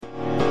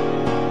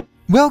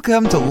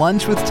Welcome to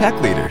Lunch with Tech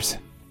Leaders,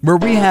 where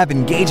we have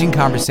engaging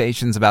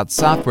conversations about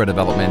software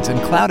development and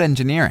cloud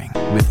engineering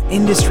with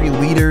industry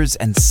leaders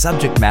and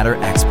subject matter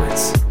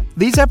experts.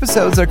 These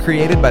episodes are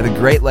created by the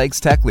Great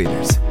Lakes Tech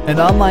Leaders, an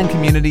online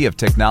community of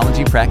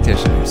technology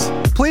practitioners.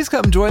 Please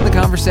come join the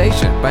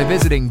conversation by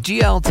visiting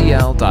gltl.rbn.ai.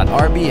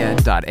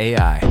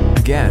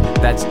 Again,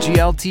 that's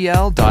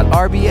gltl.rbn.ai.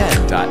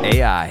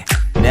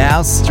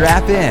 Now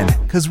strap in,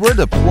 because we're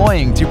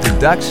deploying to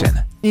production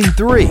in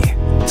 3,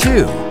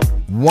 2,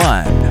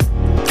 1.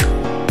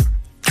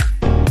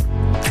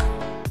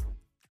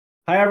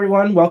 Hi,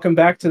 everyone. Welcome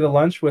back to the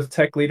Lunch with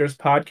Tech Leaders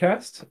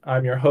podcast.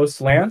 I'm your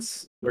host,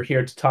 Lance. We're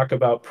here to talk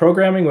about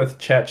programming with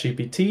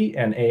ChatGPT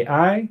and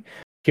AI.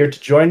 Here to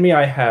join me,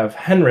 I have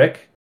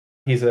Henrik.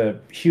 He's a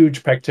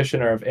huge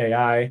practitioner of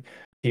AI.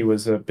 He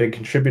was a big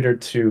contributor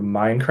to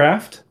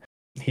Minecraft.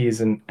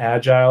 He's an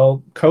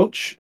agile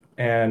coach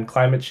and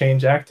climate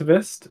change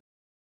activist.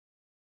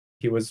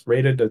 He was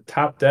rated a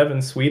top dev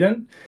in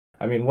Sweden.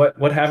 I mean,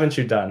 what haven't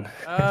you done?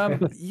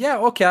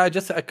 Okay.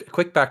 Just a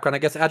quick background. I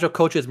guess Agile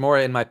Coach is more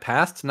in my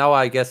past. Now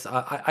I guess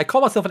I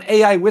call myself an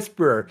AI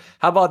whisperer.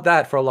 How about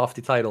that for a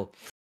lofty title?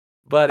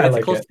 But it's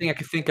the closest thing I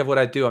can think of what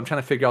I do. I'm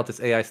trying to figure out this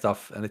AI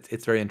stuff, and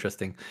it's very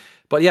interesting.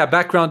 But yeah,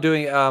 background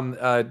doing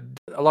a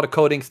lot of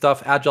coding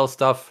stuff, Agile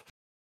stuff.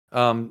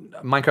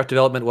 Minecraft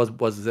development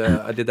was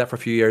I did that for a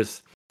few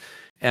years.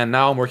 And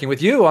now I'm working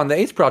with you on the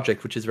ACE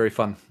project, which is very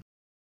fun.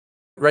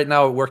 Right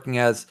now, working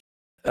as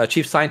a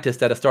chief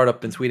scientist at a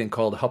startup in Sweden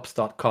called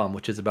Hops.com,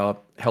 which is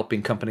about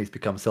helping companies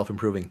become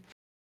self-improving.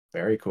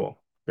 Very cool.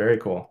 Very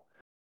cool.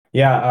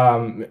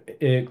 Yeah,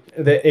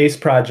 the ACE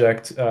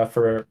project,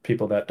 for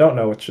people that don't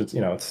know, which is,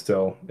 it's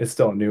still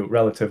a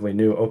relatively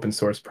new open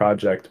source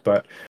project,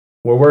 but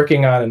we're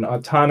working on an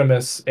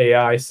autonomous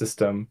AI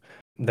system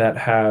that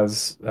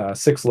has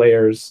 6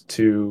 layers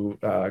to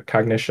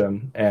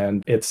cognition,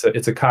 and it's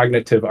a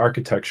cognitive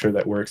architecture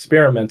that we're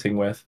experimenting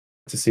with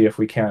to see if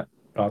we can't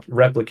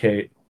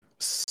replicate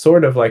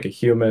sort of like a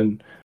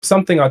human,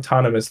 something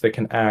autonomous that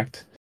can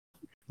act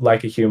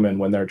like a human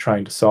when they're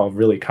trying to solve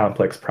really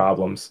complex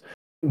problems.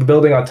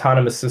 Building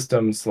autonomous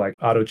systems like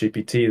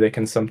AutoGPT, they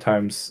can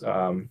sometimes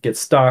get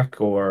stuck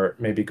or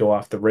maybe go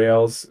off the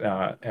rails,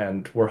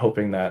 and we're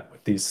hoping that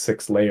with these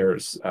 6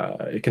 layers,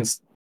 it can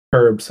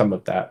curb some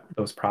of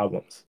those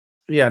problems.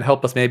 Yeah, and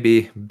help us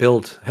maybe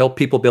help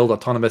people build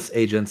autonomous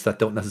agents that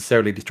don't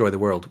necessarily destroy the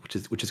world,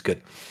 which is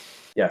good.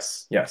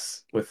 Yes,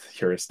 with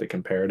heuristic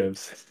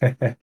imperatives.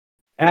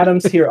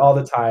 Adam's here all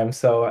the time,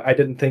 so I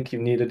didn't think you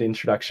needed an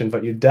introduction,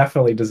 but you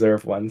definitely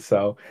deserve one.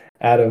 So,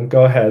 Adam,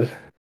 go ahead.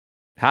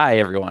 Hi,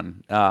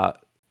 everyone.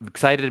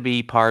 Excited to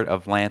be part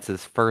of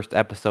Lance's first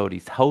episode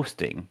he's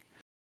hosting.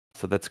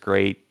 So that's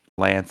great.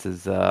 Lance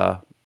is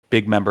a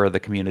big member of the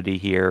community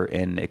here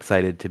and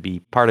excited to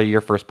be part of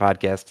your first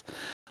podcast.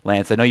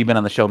 Lance, I know you've been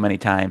on the show many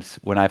times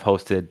when I've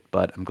hosted,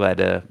 but I'm glad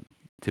to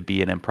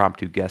be an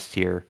impromptu guest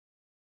here.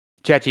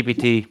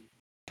 ChatGPT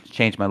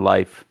changed my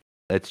life.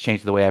 It's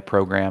changed the way I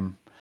program.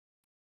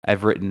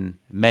 I've written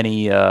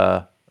many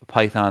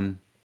Python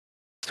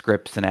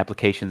scripts and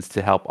applications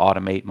to help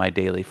automate my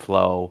daily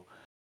flow.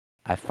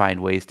 I find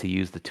new ways to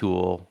use the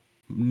tool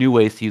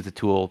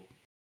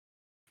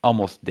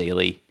almost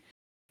daily.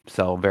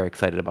 So I'm very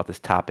excited about this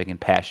topic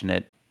and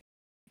passionate.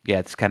 Yeah,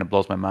 it kind of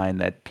blows my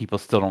mind that people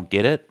still don't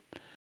get it.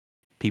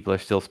 People are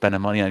still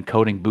spending money on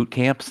coding boot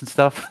camps and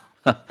stuff.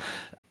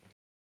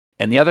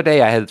 And the other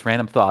day I had this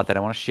random thought that I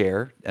want to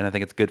share, and I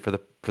think it's good for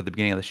the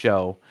beginning of the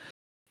show,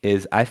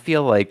 is I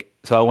feel like,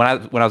 so when I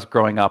was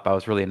growing up, I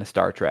was really into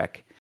Star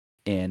Trek,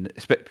 and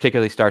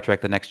particularly Star Trek: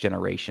 The Next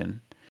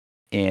Generation.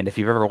 And if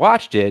you've ever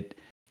watched it,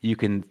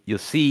 you'll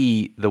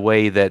see the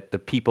way that the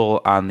people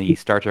on the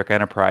Star Trek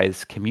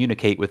Enterprise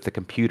communicate with the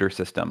computer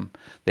system.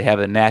 They have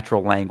a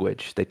natural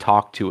language. They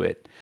talk to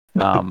it.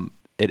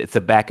 It's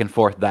a back and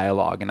forth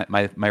dialogue. And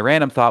my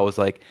random thought was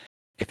like,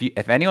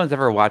 if anyone's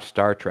ever watched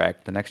Star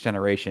Trek: The Next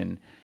Generation,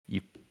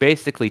 you've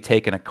basically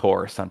taken a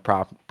course on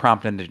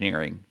prompt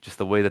engineering, just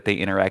the way that they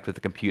interact with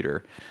the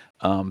computer.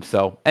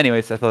 So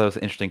anyways, I thought that was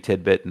an interesting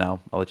tidbit. Now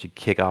I'll let you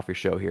kick off your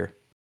show here.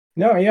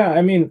 No, yeah,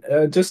 I mean,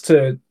 just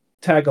to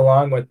tag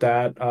along with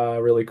that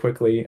really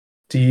quickly,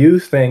 do you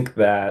think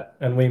that,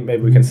 and maybe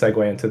we can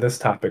segue into this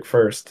topic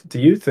first, do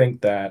you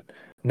think that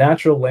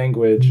natural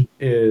language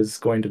is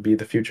going to be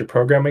the future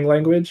programming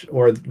language,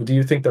 or do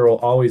you think there will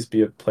always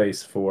be a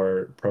place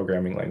for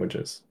programming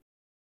languages?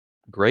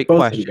 Great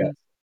question.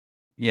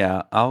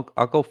 Yeah, I'll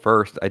go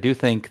first. I do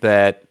think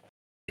that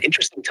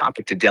interesting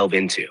topic to delve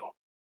into.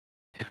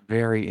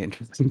 Very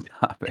interesting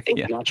topic. I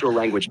think natural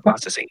language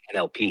processing,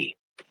 NLP,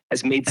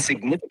 has made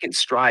significant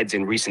strides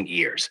in recent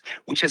years,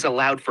 which has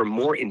allowed for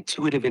more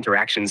intuitive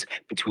interactions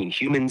between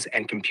humans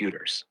and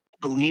computers. I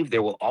believe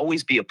there will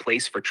always be a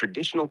place for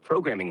traditional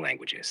programming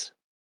languages.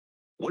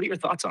 What are your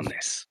thoughts on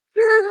this?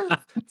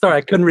 Sorry,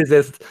 I couldn't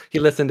resist. He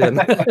listened in.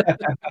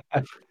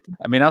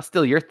 I mean, I'll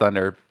steal your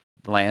thunder,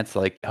 Lance.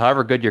 Like,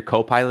 however good your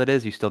Copilot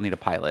is, you still need a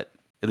pilot,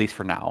 at least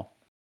for now.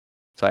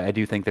 So I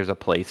do think there's a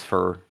place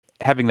for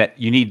having that,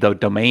 you need the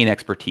domain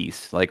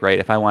expertise. Like, right,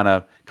 if I want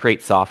to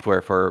create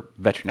software for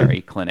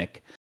veterinary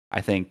clinic,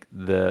 I think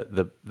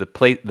the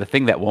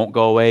thing that won't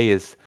go away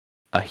is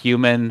a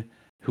human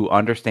who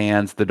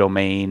understands the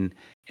domain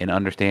and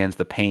understands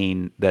the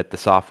pain that the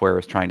software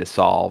is trying to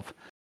solve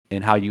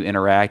and how you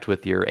interact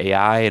with your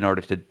AI in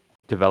order to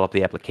develop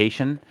the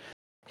application.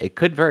 It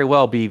could very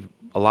well be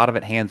a lot of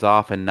it hands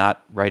off and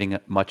not writing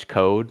much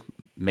code,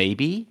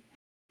 maybe.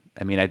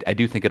 I mean, I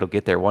do think it'll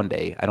get there one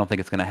day. I don't think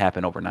it's going to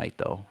happen overnight,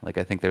 though. Like,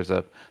 I think there's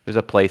a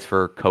place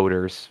for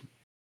coders.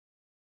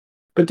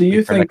 But do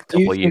you think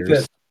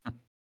that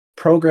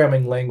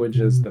programming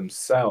languages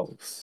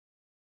themselves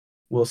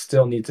will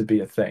still need to be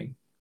a thing?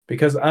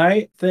 Because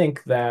I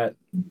think that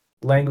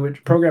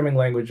programming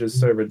languages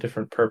serve a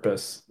different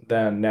purpose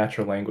than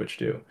natural language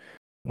do.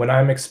 When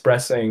I'm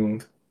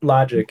expressing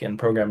logic in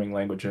programming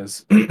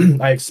languages,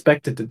 I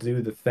expect it to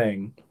do the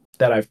thing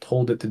that I've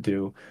told it to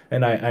do,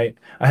 and I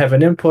have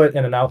an input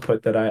and an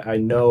output that I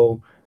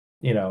know,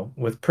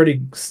 with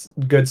pretty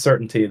good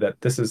certainty that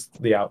this is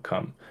the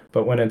outcome.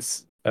 But when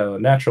it's a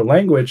natural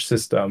language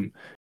system,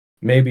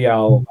 maybe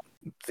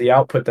the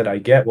output that I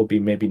get will be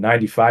maybe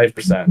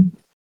 95%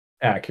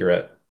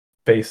 accurate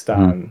based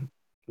on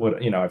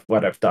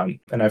what I've done.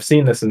 And I've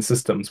seen this in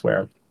systems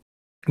where,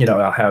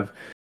 I'll have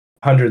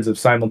hundreds of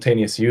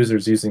simultaneous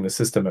users using the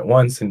system at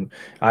once, and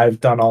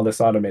I've done all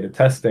this automated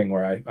testing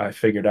where I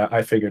figured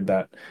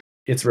that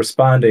it's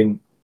responding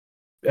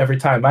every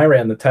time I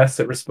ran the test.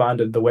 It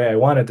responded the way I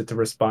wanted it to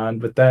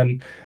respond, but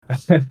then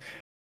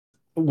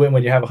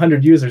when you have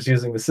 100 users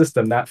using the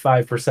system, that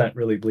 5%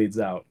 really bleeds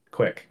out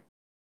quick.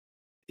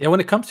 Yeah,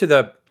 when it comes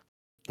to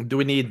do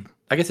we need,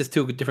 I guess it's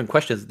two different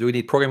questions. Do we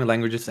need programming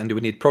languages and do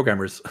we need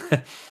programmers?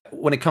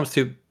 When it comes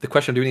to the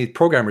question, do we need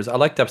programmers? I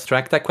like to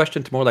abstract that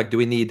question to more like, do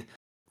we need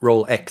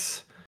role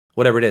X,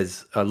 whatever it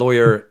is, a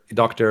lawyer,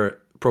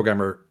 doctor,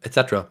 programmer,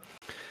 etc.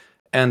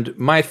 And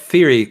my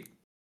theory,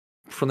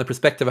 from the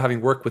perspective of having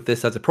worked with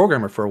this as a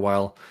programmer for a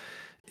while,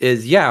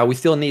 is we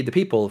still need the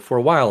people for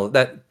a while.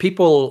 That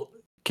people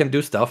can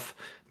do stuff,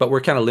 but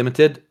we're kind of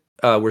limited.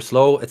 We're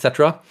slow,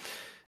 etc.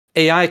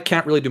 AI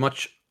can't really do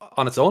much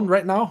on its own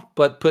right now,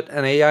 but put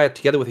an AI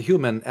together with a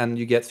human and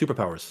you get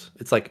superpowers.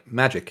 It's like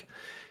magic.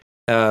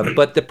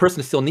 But the person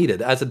is still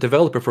needed. As a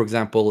developer, for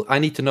example, I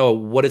need to know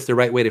what is the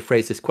right way to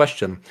phrase this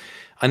question.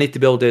 I need to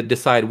be able to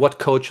decide what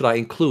code should I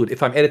include.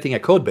 If I'm editing a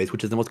code base,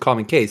 which is the most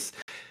common case,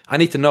 I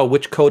need to know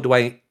which code do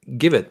I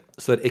give it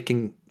so that it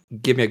can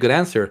give me a good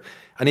answer.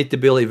 I need to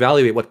be able to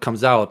evaluate what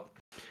comes out.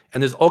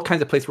 And there's all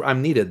kinds of places where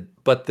I'm needed,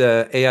 but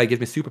the AI gives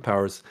me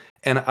superpowers.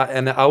 And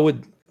I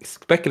would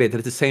speculate that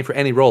it's the same for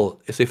any role.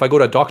 So if I go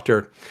to a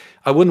doctor,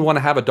 I wouldn't want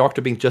to have a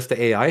doctor being just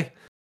the AI.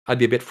 I'd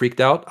be a bit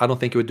freaked out. I don't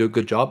think it would do a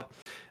good job.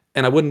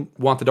 And I wouldn't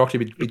want the doctor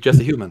to be just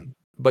a human.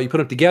 But you put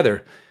them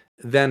together,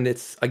 then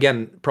it's,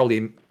 again,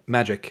 probably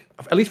magic,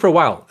 at least for a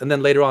while. And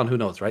then later on, who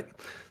knows, right?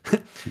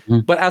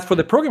 But as for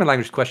the programming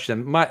language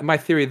question, my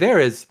theory there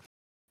is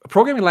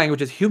programming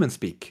language is human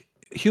speak.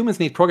 Humans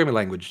need programming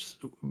language,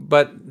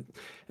 but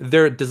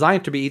they're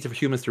designed to be easy for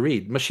humans to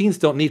read. Machines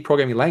don't need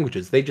programming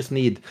languages. They just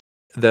need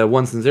the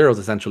ones and zeros,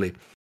 essentially.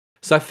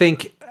 So I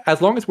think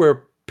as long as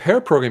we're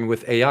pair programming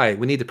with AI,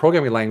 we need the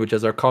programming language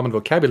as our common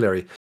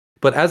vocabulary.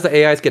 But as the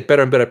AIs get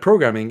better and better at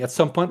programming, at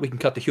some point we can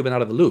cut the human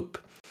out of the loop.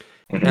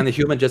 And the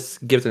human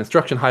just gives an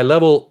instruction high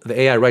level, the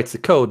AI writes the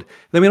code,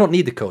 then we don't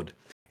need the code.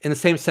 In the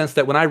same sense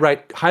that when I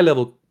write high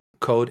level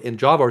code in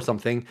Java or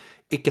something,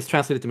 it gets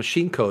translated to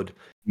machine code.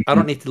 I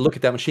don't need to look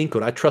at that machine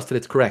code. I trust that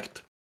it's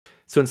correct.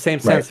 So in the same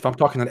sense, if I'm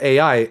talking to an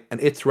AI and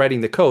it's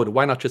writing the code,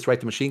 why not just write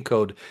the machine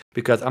code?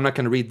 Because I'm not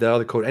going to read the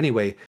other code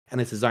anyway,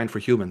 and it's designed for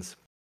humans.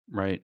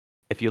 Right.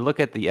 If you look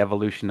at the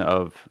evolution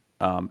of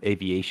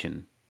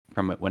aviation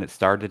from when it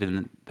started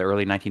in the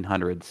early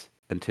 1900s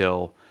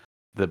until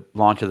the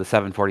launch of the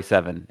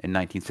 747 in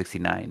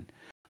 1969,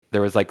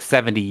 there was like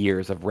 70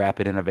 years of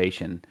rapid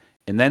innovation.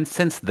 And then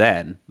since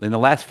then, in the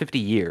last 50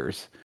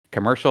 years,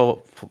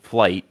 commercial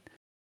flight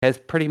has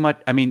pretty much,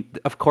 I mean,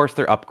 of course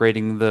they're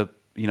upgrading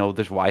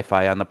there's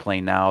Wi-Fi on the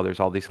plane now,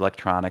 there's all these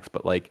electronics,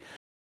 but like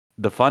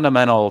the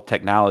fundamental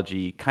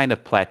technology kind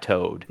of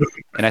plateaued.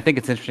 And I think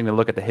it's interesting to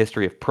look at the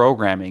history of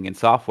programming and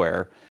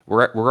software.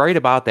 We're right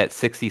about that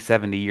 60,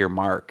 70 year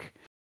mark.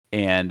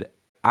 And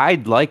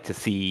I'd like to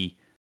see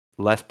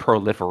less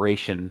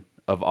proliferation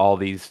of all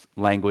these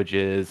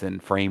languages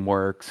and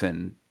frameworks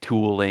and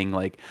tooling.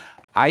 Like,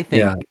 I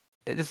think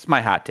this is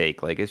my hot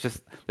take. Like,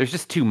 there's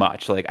just too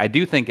much. Like, I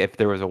do think if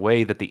there was a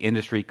way that the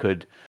industry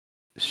could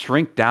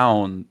shrink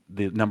down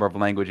the number of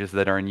languages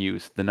that are in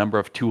use, the number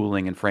of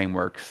tooling and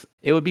frameworks,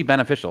 it would be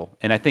beneficial.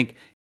 And I think,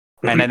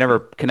 and I never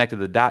connected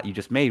the dot you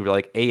just made, where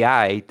like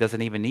AI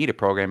doesn't even need a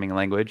programming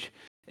language.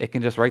 It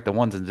can just write the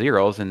ones and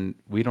zeros, and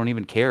we don't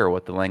even care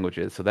what the language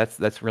is. So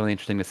that's really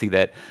interesting to see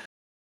that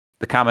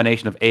the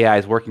combination of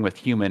AIs working with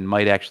human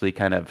might actually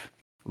kind of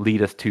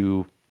lead us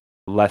to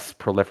less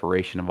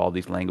proliferation of all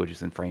these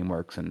languages and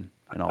frameworks and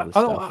all this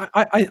stuff.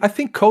 I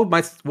think code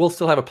will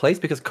still have a place,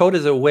 because code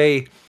is a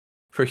way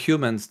for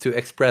humans to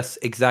express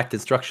exact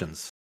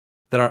instructions.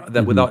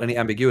 that without any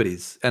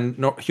ambiguities, and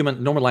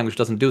normal language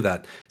doesn't do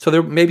that. So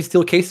there may be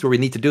still cases where we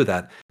need to do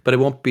that, but it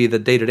won't be the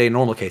day-to-day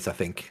normal case, I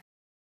think.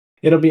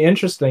 It'll be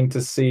interesting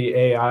to see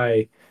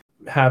AI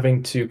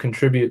having to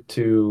contribute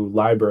to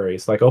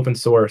libraries like open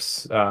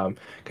source,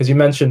 because you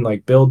mentioned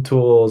like build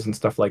tools and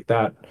stuff like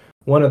that.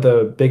 One of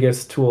the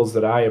biggest tools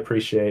that I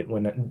appreciate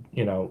when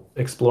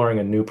exploring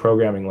a new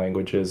programming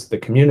language is the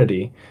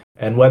community,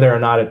 and whether or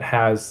not it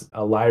has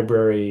a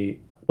library,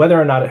 whether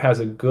or not it has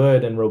a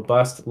good and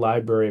robust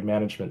library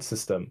management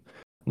system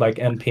like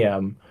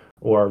npm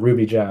or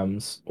ruby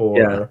gems,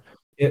 or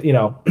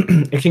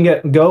it can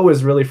get Go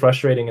is really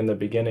frustrating in the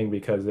beginning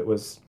because it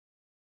was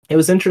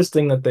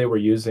interesting that they were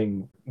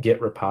using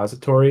Git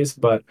repositories,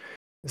 but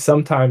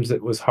sometimes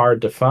it was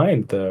hard to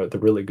find the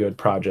really good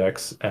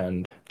projects,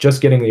 and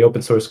just getting the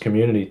open source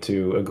community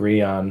to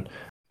agree on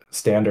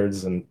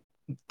standards and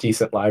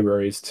decent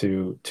libraries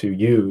to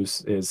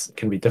use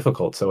can be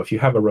difficult. So if you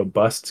have a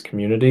robust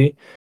community,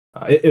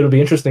 it'll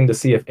be interesting to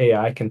see if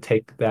AI can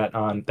take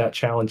that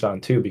challenge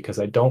on too, because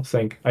I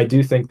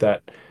do think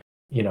that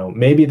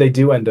maybe they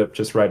do end up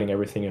just writing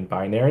everything in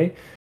binary,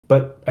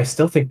 but I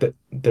still think that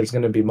there's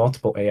going to be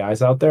multiple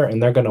AIs out there,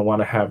 and they're going to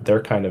want to have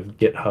their kind of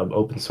GitHub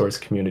open source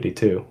community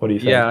too. What do you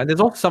think? Yeah, and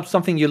there's also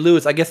something you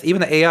lose. I guess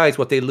even the AIs,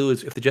 what they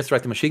lose if they just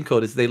write the machine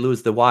code is they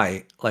lose the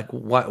why. Like,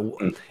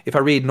 if I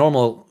read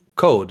normal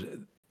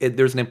code,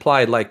 there's an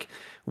implied like,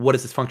 what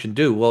does this function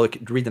do? Well, it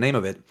could read the name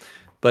of it,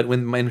 but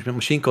when my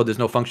machine code, there's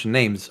no function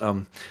names.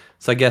 So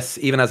I guess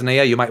even as an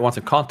AI, you might want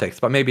some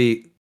context, but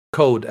maybe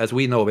code as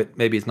we know it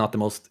maybe is not the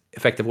most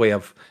effective way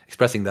of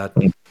expressing that.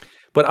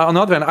 But on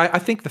the other hand, I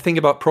think the thing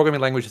about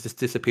programming languages is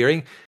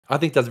disappearing. I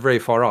think that's very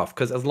far off,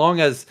 because as long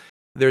as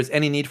there's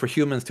any need for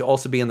humans to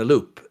also be in the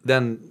loop,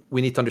 then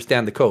we need to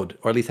understand the code,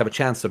 or at least have a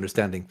chance of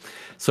understanding.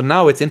 So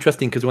now it's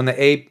interesting because when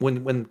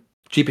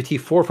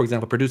GPT-4, for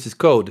example, produces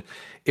code,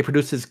 it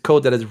produces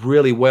code that is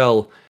really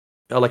well,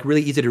 like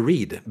really easy to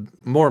read,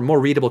 more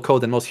readable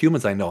code than most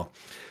humans I know.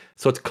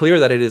 So it's clear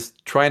that it is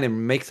trying to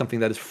make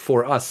something that is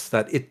for us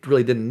that it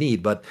really didn't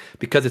need, but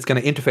because it's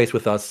going to interface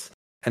with us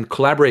and do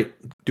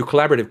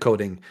collaborative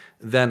coding,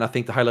 then I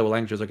think the high-level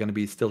languages are going to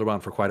be still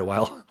around for quite a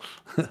while.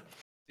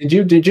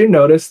 Did you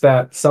notice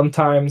that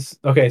sometimes?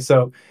 Okay,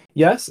 so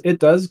yes, it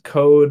does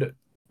code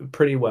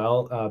pretty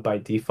well by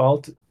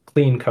default,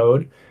 clean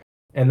code,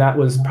 and that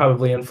was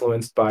probably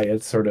influenced by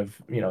its sort of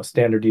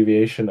standard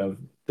deviation of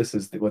this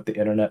is what the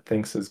internet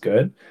thinks is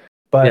good.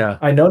 But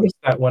I noticed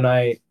that when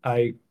I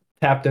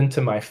tapped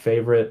into my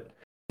favorite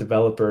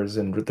developers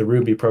in the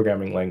Ruby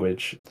programming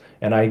language,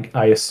 and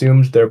I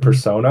assumed their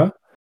persona,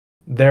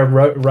 their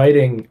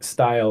writing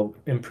style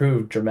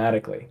improved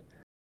dramatically.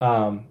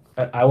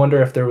 I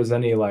wonder if there was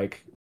any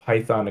like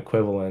Python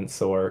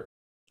equivalents, or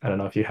I don't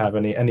know if you have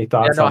any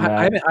thoughts on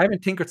that. I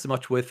haven't tinkered so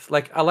much with,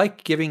 like, I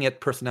like giving it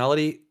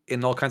personality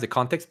in all kinds of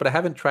contexts, but I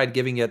haven't tried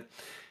giving it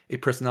a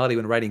personality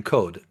when writing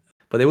code.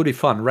 But it would be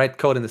fun. Write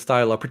code in the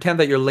style of pretend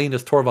that you're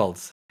Linus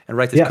Torvalds and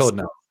write this code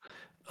now.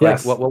 Like,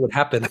 Yes. what would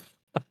happen?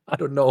 I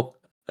don't know.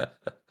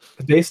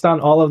 Based on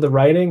all of the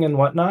writing and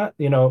whatnot,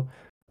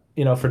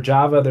 for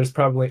Java, there's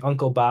probably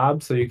Uncle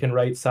Bob, so you can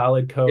write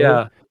solid code.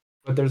 Yeah.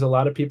 But there's a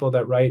lot of people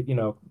that write,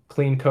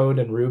 clean code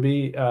in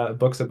Ruby,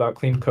 books about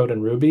clean code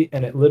in Ruby,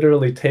 and it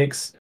literally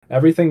takes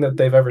everything that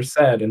they've ever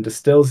said and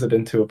distills it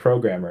into a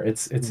programmer.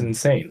 It's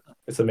insane.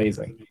 It's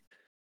amazing.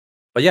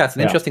 But yeah, it's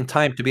an interesting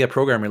time to be a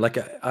programmer. Like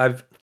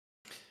I've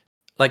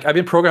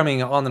been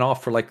programming on and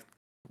off for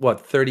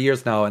 30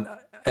 years now, and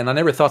I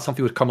never thought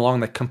something would come along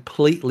that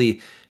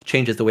completely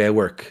changes the way I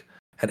work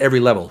at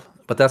every level.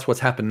 But that's what's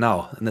happened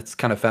now, and that's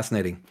kind of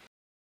fascinating.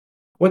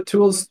 What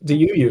tools do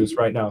you use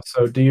right now?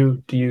 So do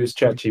you use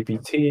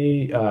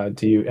ChatGPT?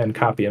 Do you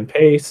copy and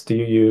paste? Do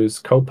you use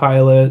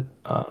Copilot?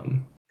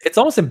 It's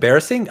almost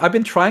embarrassing. I've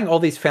been trying all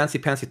these fancy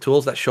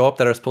tools that show up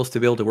that are supposed to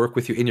be able to work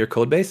with you in your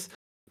code base,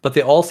 but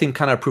they all seem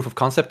kind of proof of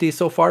concept-y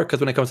so far, because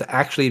when it comes to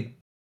actually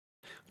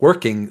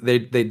working, they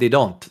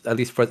don't, at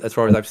least as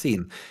far as I've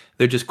seen.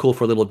 They're just cool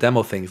for little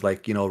demo things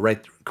like,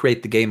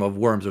 create the game of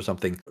worms or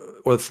something,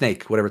 or the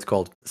snake, whatever it's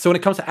called. So when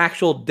it comes to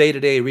actual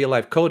day-to-day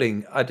real-life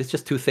coding, it's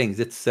just two things.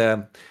 It's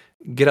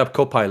GitHub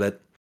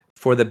Copilot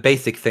for the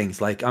basic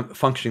things, like I'm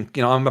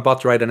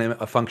about to write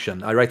a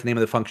function. I write the name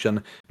of the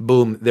function,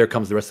 boom, there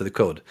comes the rest of the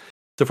code.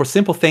 So for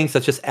simple things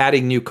such as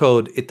adding new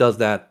code, it does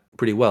that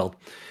pretty well.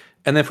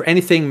 And then for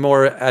anything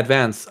more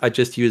advanced, I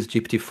just use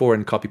GPT-4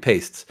 and copy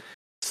pastes.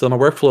 So my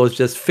workflow is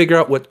just figure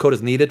out what code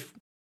is needed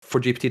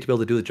for GPT to be able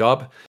to do the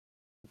job,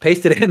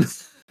 paste it in,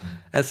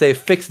 and say,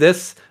 fix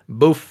this,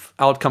 boof,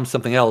 out comes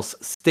something else,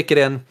 stick it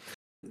in.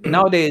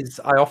 Nowadays,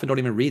 I often don't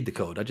even read the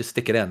code. I just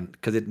stick it in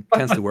because it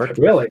tends to work.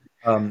 Really?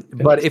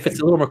 But if it's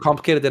a little more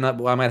complicated, then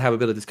I might have a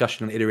bit of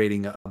discussion and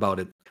iterating about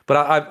it. But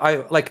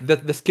I like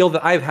the skill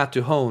that I've had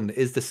to hone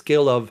is the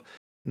skill of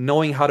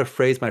knowing how to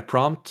phrase my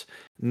prompt,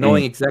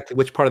 knowing exactly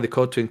which part of the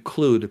code to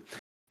include,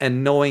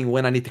 and knowing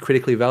when I need to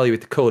critically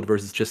evaluate the code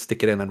versus just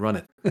stick it in and run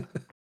it.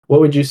 What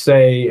would you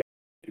say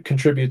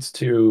contributes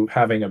to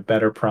having a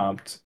better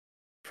prompt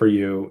for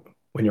you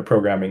when you're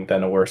programming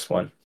than a worse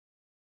one?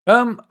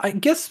 I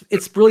guess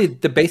it's really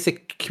the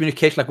basic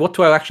communication. Like, what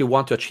do I actually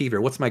want to achieve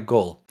here? What's my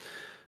goal?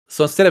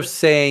 So instead of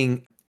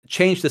saying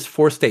change this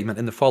for statement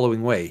in the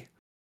following way,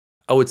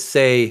 I would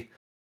say,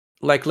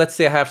 like, let's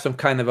say I have some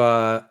kind of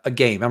a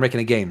game. I'm making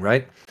a game,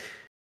 right?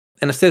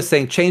 And instead of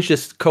saying change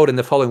this code in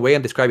the following way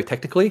and describe it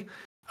technically,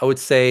 I would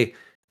say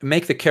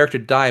make the character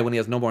die when he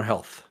has no more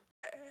health,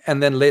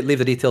 and then leave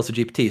the details to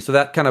GPT. So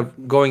that kind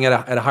of going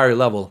at a higher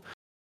level.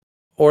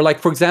 Or like,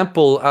 for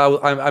example, I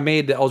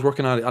was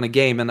working on a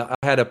game, and I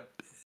had it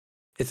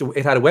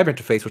had a web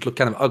interface which looked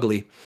kind of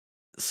ugly.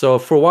 So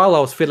for a while I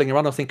was fiddling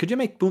around. I was thinking, could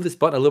you move this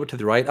button a little bit to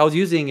the right? I was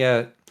using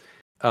a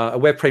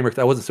web framework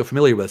that I wasn't so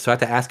familiar with, so I had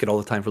to ask it all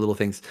the time for little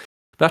things.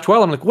 But after a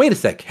while, I'm like, wait a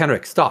sec,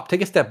 Henrik, stop,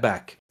 take a step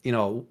back.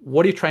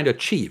 What are you trying to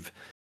achieve?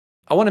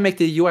 I want to make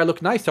the UI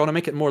look nice. I want to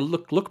make it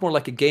look more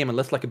like a game and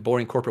less like a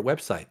boring corporate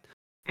website.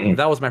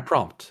 That was my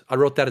prompt. I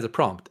wrote that as a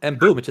prompt, and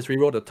boom, it just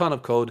rewrote a ton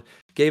of code,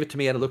 gave it to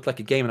me, and it looked like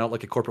a game and not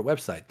like a corporate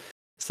website.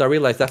 So I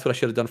realized that's what I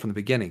should have done from the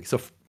beginning. So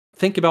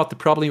think about the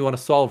problem you want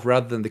to solve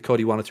rather than the code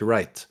you wanted to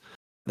write.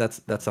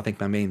 That's I think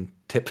my main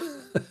tip.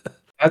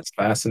 That's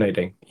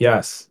fascinating.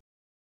 Yes.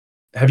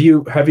 Have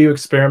you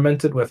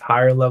experimented with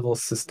higher level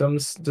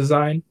systems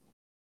design?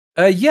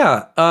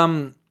 Yeah.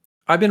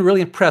 I've been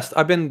really impressed.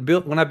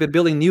 When I've been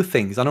building new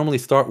things, I normally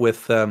start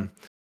with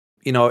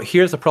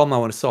here's a problem I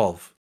want to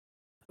solve.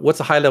 What's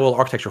a high level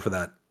architecture for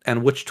that?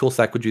 And which tool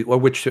stack would you, or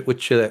which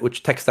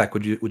tech stack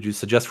would you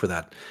suggest for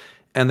that?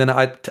 And then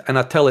I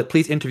tell it,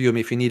 please interview me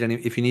if you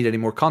need any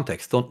more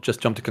context. Don't just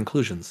jump to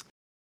conclusions.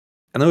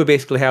 And then we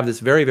basically have this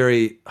very,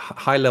 very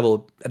high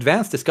level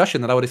advanced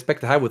discussion that I would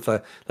expect to have with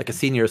a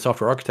senior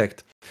software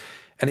architect.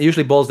 And it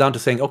usually boils down to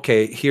saying,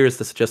 okay, here's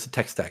the suggested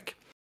tech stack.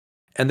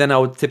 And then I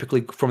would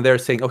typically from there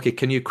saying, okay,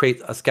 can you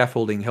create a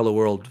scaffolding hello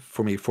world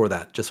for me for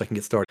that, just so I can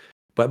get started.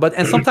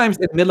 And sometimes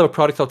in the middle of a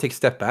project, I'll take a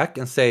step back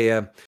and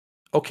say,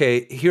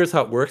 okay, here's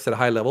how it works at a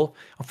high level.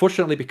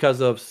 Unfortunately,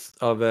 because of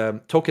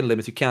token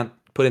limits, you can't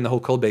put in the whole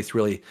code base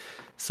really.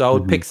 So I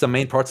would pick some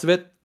main parts of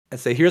it and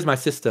say, here's my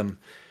system.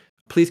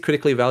 Please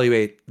critically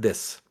evaluate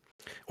this.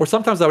 Or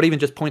sometimes I would even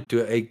just point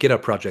to a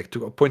GitHub project,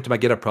 point to my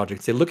GitHub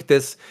project, say, look at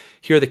this.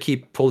 Here are the key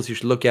polls you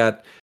should look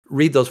at.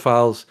 Read those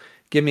files.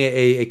 Give me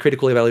a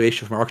critical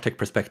evaluation from an architect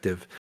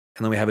perspective,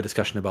 and then we have a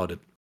discussion about it.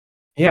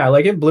 Yeah,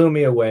 like it blew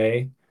me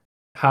away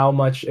how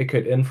much it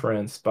could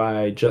inference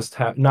by just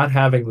not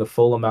having the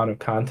full amount of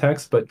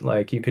context, but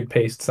like you could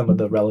paste some of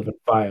the relevant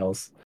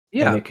files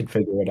and it could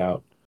figure it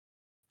out.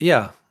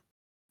 Yeah,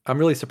 I'm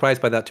really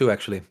surprised by that too,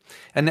 actually.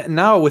 And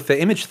now with the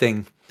image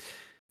thing,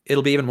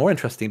 it'll be even more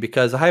interesting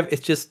because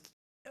it's just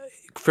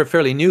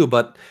fairly new,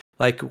 but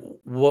like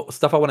what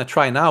stuff I want to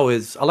try now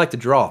is I like to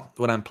draw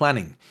when I'm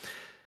planning.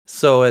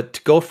 So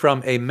to go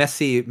from a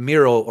messy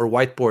Miro or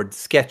whiteboard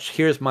sketch,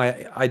 here's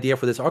my idea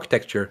for this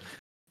architecture,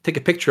 take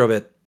a picture of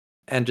it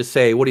and just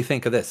say, what do you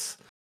think of this?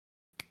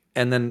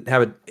 And then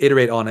have it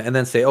iterate on it and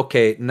then say,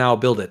 okay, now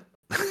build it.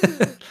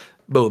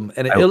 Boom.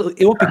 And it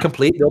won't be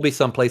complete. There'll be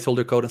some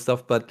placeholder code and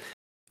stuff, but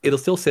it'll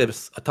still save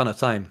us a ton of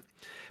time.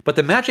 But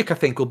the magic, I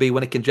think, will be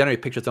when it can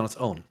generate pictures on its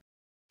own.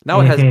 Now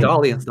it has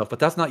DALL-E and stuff, but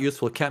that's not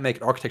useful. It can't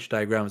make architecture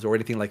diagrams or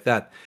anything like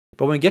that.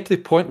 But when we get to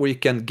the point where you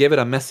can give it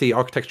a messy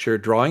architecture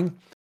drawing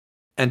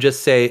and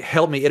just say,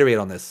 help me iterate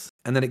on this,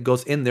 and then it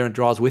goes in there and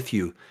draws with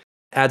you,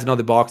 adds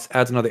another box,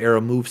 adds another arrow,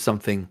 moves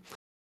something,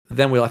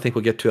 then I think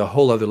we'll get to a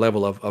whole other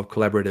level of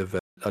collaborative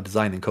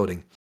design and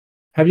coding.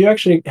 Have you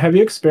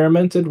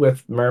experimented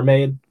with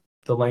Mermaid,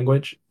 the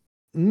language?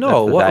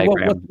 No, that's the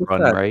diagram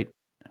run, right?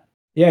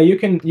 Yeah, you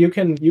can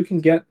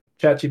get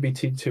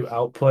ChatGPT to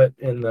output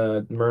in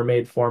the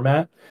Mermaid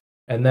format,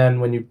 and then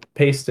when you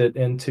paste it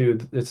into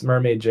its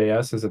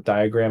Mermaid.js as a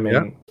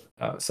diagramming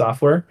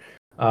software,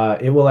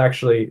 it will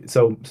actually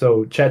so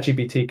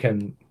ChatGPT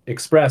can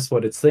express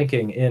what it's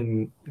thinking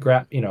in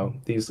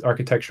these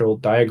architectural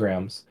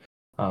diagrams.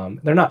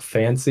 They're not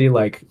fancy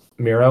like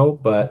Miro,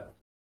 but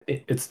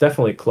it's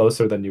definitely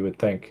closer than you would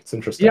think. It's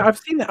interesting. Yeah,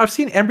 I've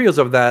seen embryos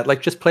of that,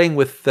 like just playing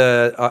with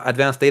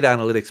advanced data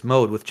analytics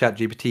mode with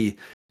ChatGPT,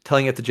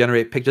 telling it to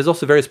generate pictures. There's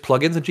also various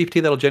plugins in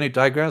GPT that'll generate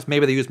diagrams.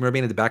 Maybe they use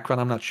Mermaid in the background.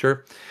 I'm not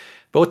sure.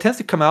 But what tends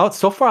to come out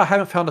so far, I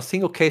haven't found a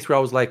single case where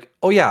I was like,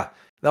 oh yeah,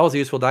 that was a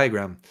useful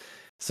diagram.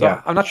 So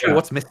yeah, I'm not sure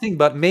what's missing,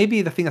 but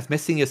maybe the thing that's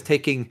missing is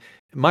taking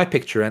my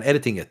picture and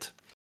editing it,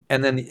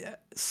 and then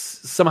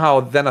somehow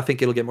then I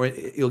think you'll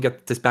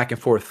get this back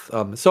and forth.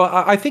 So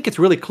I think it's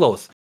really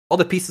close. All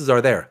the pieces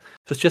are there.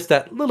 So it's just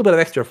that little bit of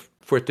extra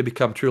for it to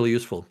become truly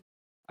useful.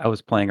 I was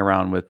playing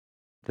around with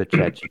the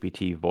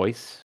ChatGPT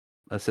voice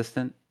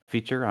assistant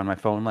feature on my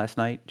phone last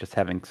night, just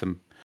having some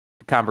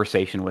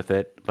conversation with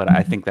it. But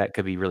I think that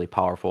could be really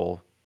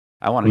powerful.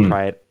 I want to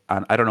try it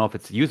on. I don't know if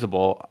it's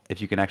usable,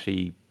 if you can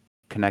actually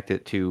connect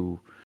it to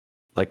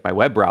like my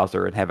web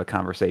browser and have a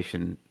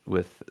conversation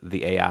with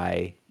the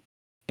AI.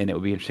 And it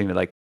would be interesting to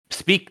like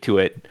speak to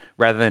it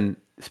rather than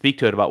speak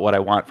to it about what I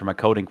want from a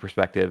coding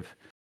perspective.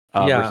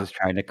 Versus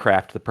trying to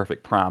craft the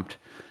perfect prompt.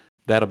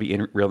 That'll be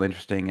real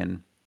interesting.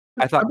 And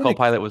I thought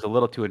Copilot was a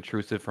little too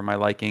intrusive for my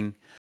liking.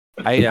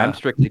 I'm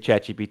strictly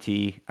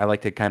ChatGPT. I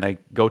like to kind of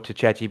go to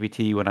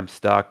ChatGPT when I'm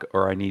stuck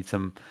or I need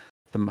some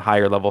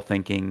higher level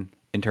thinking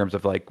in terms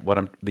of like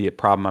the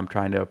problem I'm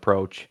trying to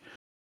approach.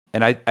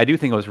 And I do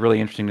think it was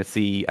really interesting to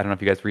see, I don't know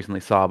if you guys recently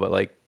saw, but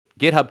like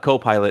GitHub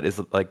Copilot is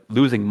like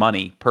losing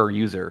money per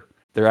user.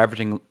 They're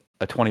averaging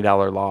a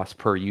 $20 loss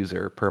per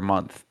user per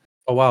month.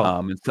 Oh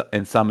wow.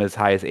 And some as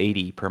high as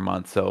 80 per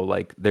month. So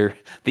like the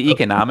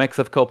economics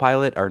of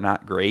Copilot are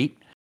not great.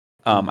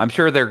 I'm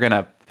sure they're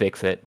gonna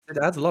fix it. It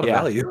adds a lot of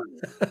value.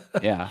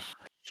 Yeah.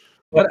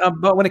 But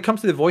when it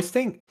comes to the voice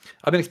thing,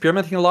 I've been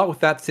experimenting a lot with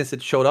that since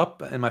it showed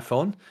up in my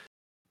phone.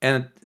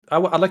 And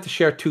I'd like to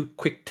share 2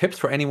 quick tips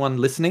for anyone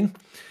listening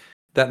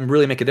that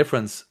really make a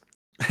difference.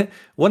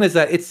 One is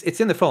that it's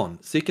in the phone,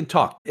 so you can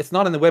talk. It's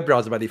not in the web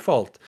browser by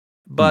default,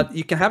 but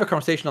you can have a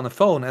conversation on the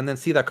phone and then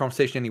see that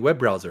conversation in your web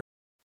browser.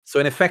 So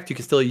in effect, you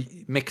can still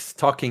mix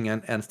talking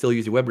and still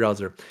use your web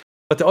browser.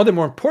 But the other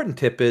more important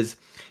tip is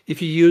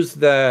if you use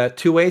the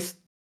 2-way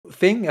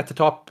thing at the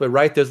top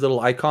right, there's a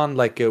little icon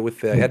like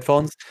with the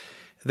headphones,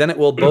 then it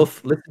will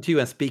both listen to you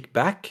and speak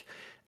back.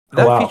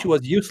 That feature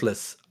was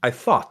useless, I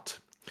thought,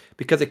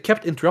 because it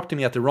kept interrupting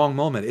me at the wrong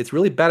moment. It's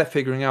really bad at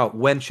figuring out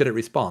when should it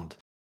respond.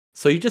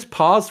 So you just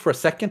pause for a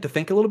second to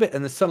think a little bit,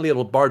 and then suddenly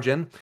it'll barge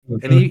in.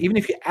 And even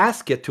if you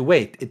ask it to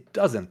wait, it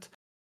doesn't.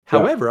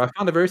 However, I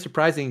found a very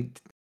surprising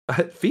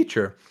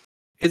feature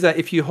is that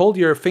if you hold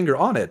your finger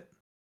on it,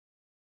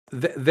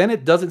 then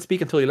it doesn't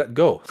speak until you let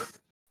go.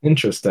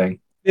 Interesting.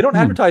 They don't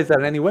advertise that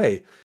in any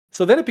way.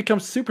 So then it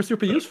becomes super,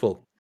 super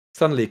useful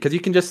suddenly because you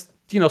can just,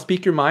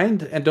 speak your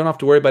mind and don't have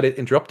to worry about it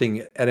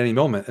interrupting at any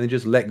moment and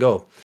just let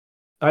go.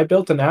 I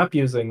built an app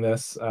using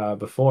this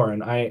before,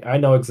 and I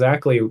know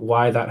exactly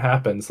why that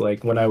happens,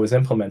 like when I was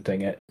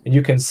implementing it. And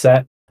you can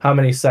set how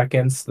many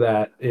seconds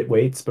that it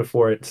waits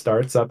before it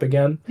starts up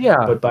again.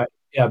 Yeah. But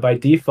by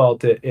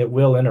default, it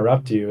will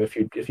interrupt you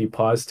if you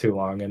pause too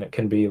long, and it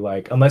can be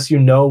like, unless you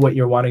know what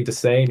you're wanting to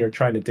say and you're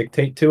trying to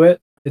dictate to it,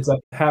 it's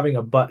like having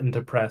a button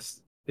to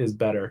press is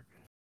better.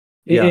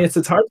 Yeah.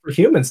 It's hard for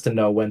humans to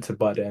know when to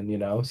butt in,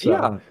 So.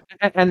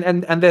 Yeah, and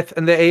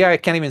the AI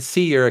can't even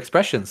see your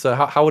expressions, so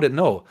how would it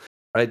know?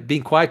 Right,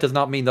 being quiet does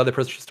not mean the other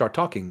person should start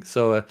talking.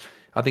 So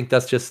I think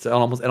that's just an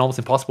almost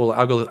impossible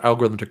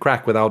algorithm to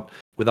crack without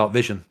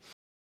vision.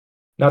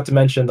 Not to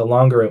mention, the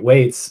longer it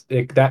waits,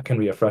 that can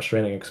be a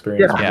frustrating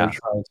experience when Yeah. you're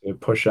trying to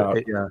push out.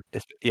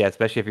 Yeah,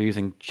 especially if you're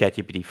using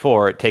ChatGPT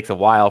 4, it takes a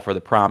while for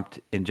the prompt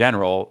in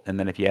general, and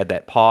then if you add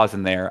that pause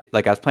in there,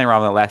 like I was playing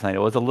around with it last night, it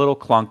was a little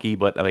clunky,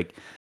 but like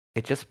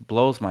it just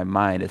blows my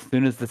mind. As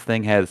soon as this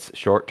thing has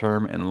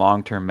short-term and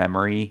long-term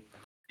memory,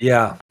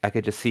 I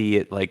could just see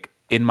it like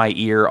in my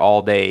ear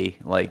all day.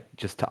 Like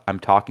I'm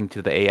talking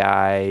to the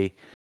AI.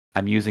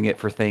 I'm using it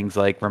for things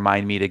like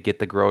remind me to get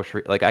the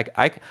grocery. Like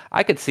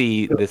I could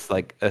see this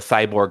like a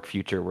cyborg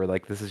future where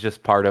like this is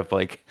just part of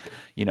like,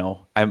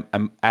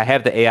 I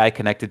have the AI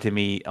connected to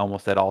me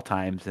almost at all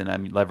times, and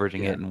I'm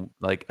leveraging it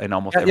in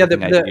almost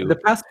everything I do. The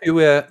past few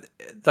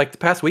like the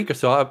past week or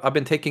so, I've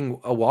been taking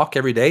a walk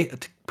every day, a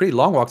pretty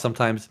long walk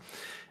sometimes,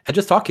 and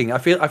just talking. I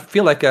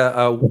feel like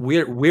a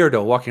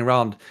weirdo walking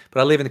around, but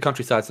I live in the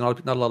countryside, so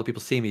not a lot of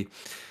people see me.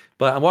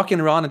 But I'm walking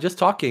around and just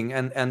talking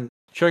and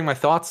sharing my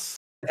thoughts.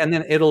 And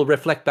then it'll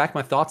reflect back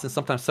my thoughts and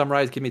sometimes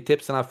summarize, give me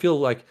tips. And I feel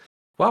like,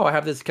 wow, I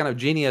have this kind of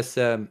genius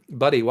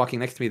buddy walking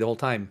next to me the whole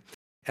time.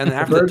 And then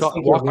after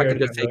the walk, I can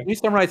just say, can you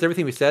summarize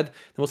everything we said,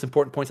 the most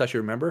important points I should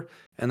remember?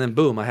 And then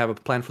boom, I have a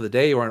plan for the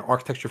day or an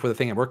architecture for the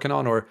thing I'm working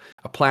on or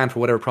a plan for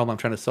whatever problem I'm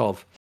trying to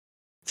solve.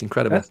 It's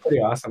incredible. That's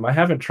pretty awesome. I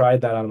haven't tried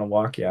that on a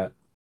walk yet.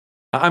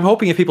 I'm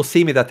hoping if people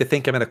see me that they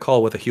think I'm in a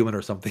call with a human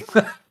or something.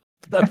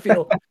 That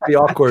feel pretty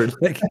awkward.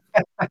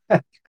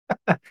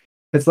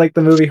 It's like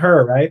the movie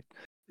Her, right?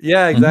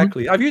 Yeah,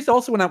 exactly. I've used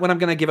also when I'm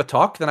going to give a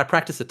talk, then I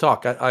practice the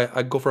talk.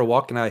 I go for a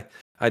walk and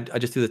I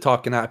just do the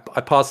talk and I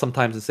pause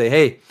sometimes and say,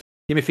 hey,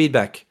 give me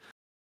feedback.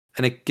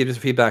 And it gives me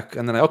feedback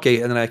and then and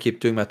then I keep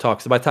doing my talk.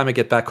 So by the time I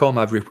get back home,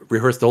 I've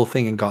rehearsed the whole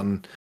thing and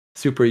gotten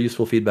super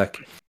useful feedback.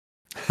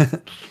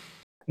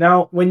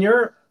 Now, when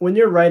you're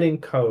writing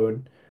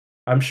code,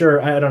 I'm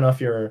sure, I don't know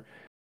if you're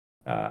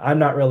I'm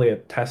not really a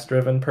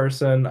test-driven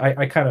person.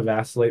 I kind of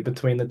vacillate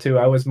between the two.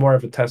 I was more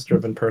of a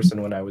test-driven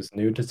person when I was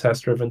new to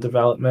test-driven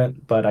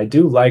development, but I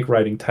do like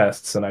writing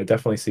tests, and I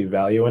definitely see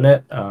value in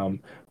it.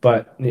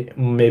 But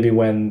maybe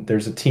when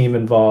there's a team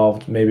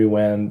involved, maybe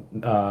when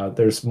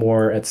there's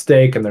more at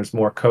stake and there's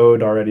more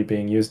code already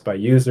being used by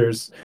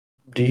users,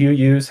 have you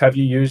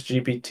used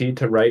GPT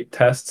to write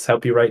tests,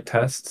 help you write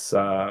tests,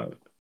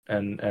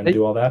 and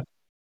do all that?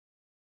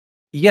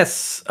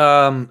 Yes,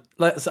 so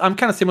I'm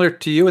kind of similar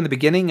to you in the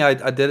beginning. I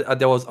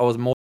was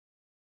more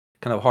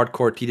kind of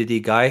hardcore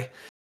TDD guy,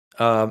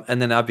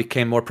 and then I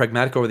became more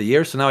pragmatic over the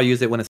years. So now I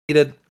use it when it's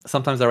needed.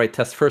 Sometimes I write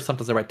tests first,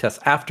 sometimes I write tests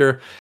after.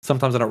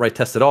 Sometimes I don't write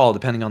tests at all,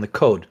 depending on the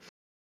code.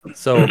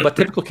 So, but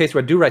typical case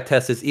where I do write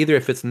tests is either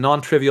if it's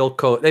non-trivial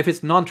code. If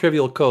it's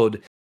non-trivial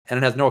code and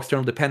it has no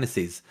external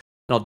dependencies,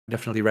 then I'll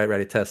definitely write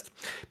a test.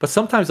 But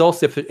sometimes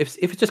also if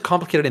it's just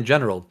complicated in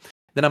general,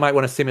 then I might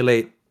want to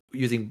simulate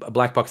using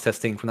black box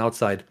testing from the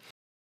outside.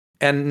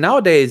 And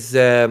nowadays,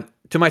 to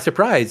my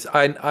surprise,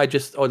 I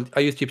use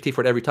GPT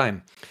for it every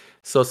time.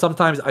 So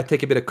sometimes I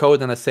take a bit of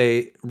code and I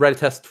say, write a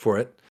test for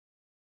it.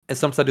 And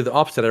sometimes I do the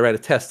opposite. I write a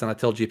test and I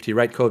tell GPT,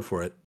 write code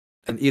for it.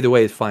 And either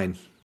way is fine.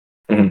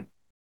 Mhm.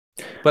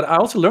 But I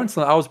also learned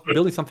something. I was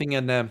building something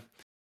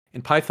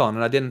in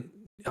Python, and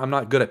I'm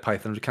not good at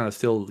Python. I'm just kind of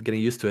still getting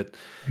used to it.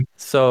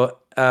 So,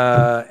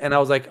 and I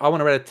was like, I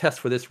want to write a test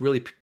for this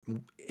really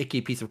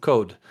icky piece of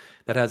code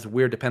that has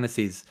weird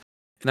dependencies.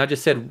 And I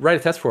just said, write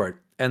a test for it.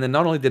 And then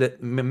not only did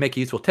it make a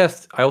useful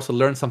test, I also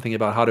learned something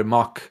about how to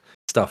mock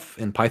stuff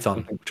in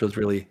Python, which was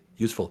really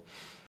useful.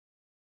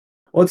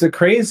 Well, it's a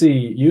crazy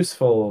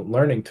useful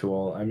learning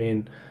tool. I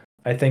mean,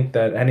 I think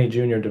that any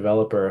junior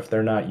developer, if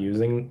they're not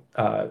using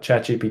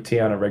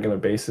ChatGPT on a regular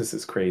basis,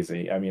 is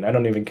crazy. I mean, I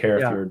don't even care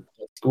if you're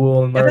at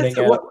school and learning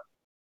it.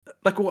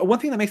 Like one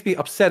thing that makes me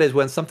upset is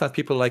when sometimes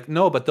people are like,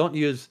 no, but don't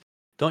use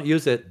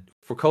it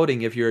for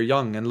coding if you're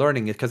young and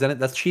learning it, because then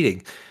that's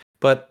cheating.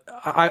 But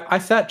I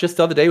sat just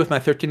the other day with my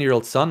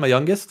 13-year-old son, my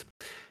youngest,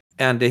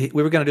 and we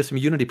were going to do some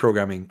Unity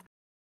programming.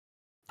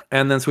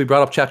 And then so we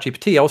brought up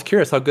ChatGPT. I was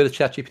curious how good is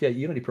ChatGPT at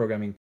Unity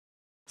programming.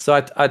 So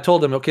I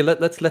told him, okay,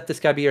 let's let this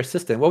guy be your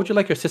assistant. What would you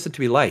like your assistant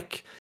to be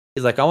like?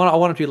 He's like, I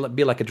want him to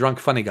be like a drunk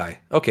funny guy.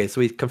 Okay,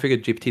 so we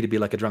configured GPT to be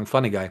like a drunk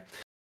funny guy.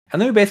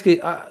 And then we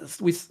basically,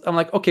 I'm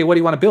like, okay, what do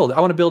you want to build? I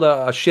want to build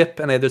a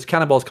ship, and there's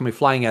cannonballs coming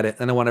flying at it,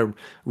 and I want to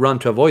run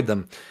to avoid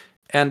them.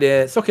 And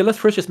it's okay. Let's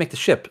first just make the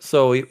ship.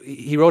 So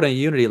he wrote in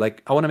Unity,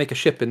 like, I want to make a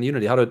ship in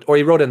Unity. Or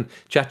he wrote in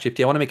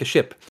ChatGPT, I want to make a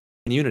ship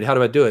in Unity. How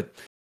do I do it?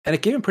 And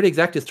it gave him pretty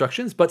exact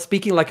instructions, but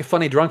speaking like a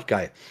funny drunk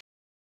guy.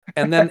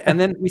 And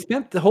then we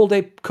spent the whole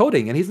day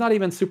coding, and he's not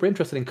even super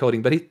interested in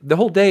coding. But the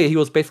whole day he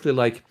was basically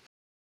like,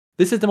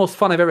 "This is the most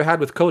fun I've ever had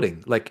with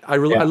coding. Like I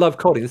love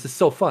coding. This is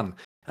so fun."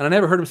 And I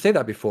never heard him say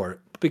that before,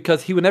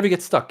 because he would never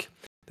get stuck.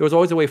 There was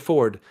always a way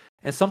forward.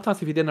 And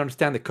sometimes if he didn't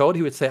understand the code,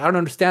 he would say, I don't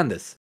understand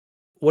this.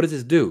 What does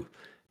this do?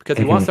 Because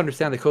he wants to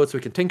understand the code so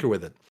he can tinker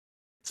with it.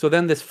 So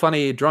then this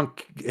funny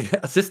drunk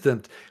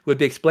assistant would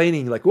be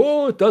explaining like,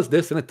 oh, it does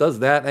this and it does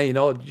that. And,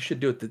 you should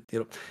do it.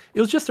 It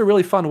was just a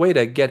really fun way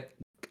to get,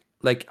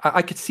 like,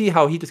 I could see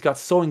how he just got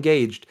so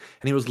engaged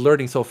and he was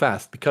learning so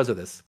fast because of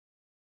this.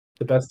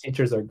 The best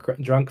teachers are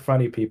drunk,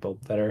 funny people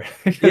that are,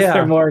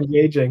 they're more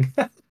engaging.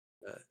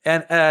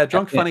 And a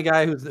drunk, funny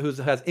guy who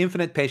has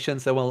infinite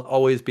patience that will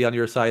always be on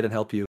your side and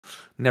help you.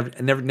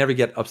 Never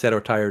get upset or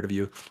tired of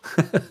you.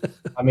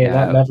 I mean,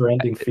 that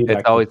never-ending feedback.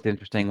 It's always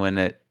interesting when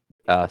it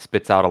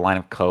spits out a line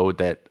of code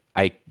that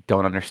I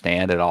don't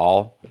understand at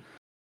all,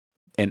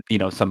 and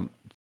some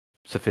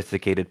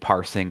sophisticated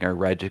parsing or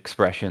reg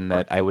expression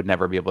that I would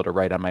never be able to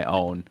write on my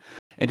own,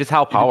 and just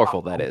how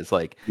powerful that is.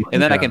 Like,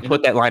 and then I can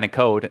put that line of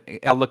code.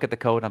 I'll look at the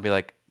code and I'll be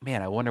like,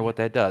 man, I wonder what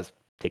that does.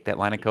 Take that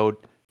line of code.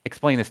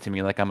 Explain this to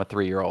me like I'm a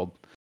 3-year-old,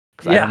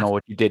 because I don't know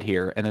what you did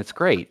here, and it's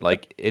great.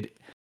 Like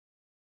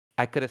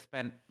I could have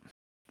spent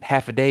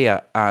half a day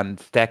on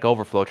Stack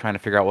Overflow trying to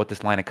figure out what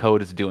this line of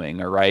code is doing,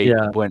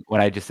 when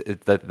I just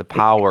the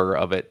power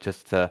of it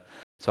just to.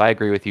 So I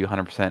agree with you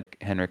 100%,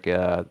 Henrik,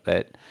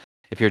 that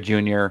if you're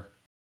junior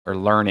or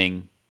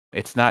learning,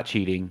 it's not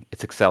cheating,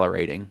 it's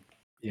accelerating.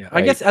 Yeah, right?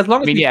 I guess as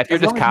long as if you're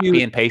just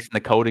copy and pasting the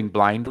coding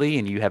blindly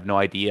and you have no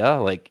idea,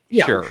 like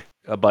sure,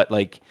 but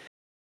like.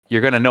 You're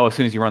going to know as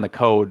soon as you run the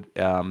code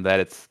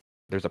that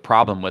there's a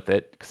problem with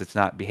it because it's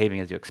not behaving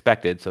as you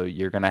expected. So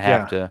you're going to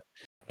have to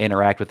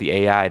interact with the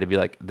AI to be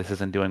like, this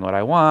isn't doing what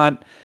I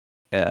want,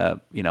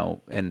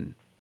 and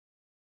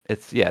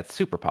it's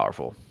super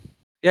powerful.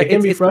 Yeah, it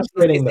can be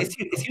frustrating.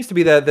 It used to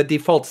be the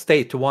default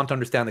state to want to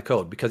understand the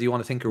code because you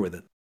want to tinker with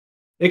it.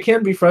 It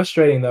can be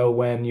frustrating though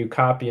when you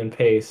copy and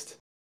paste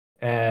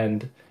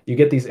and you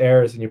get these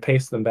errors and you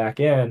paste them back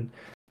in.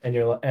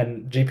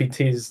 And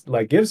GPT's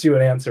like gives you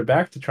an answer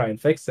back to try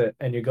and fix it,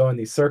 and you go in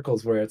these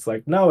circles where it's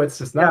like, no, it's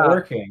just not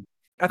working.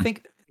 I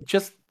think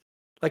just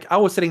like I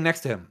was sitting next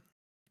to him,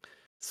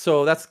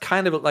 so that's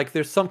kind of like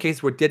there's some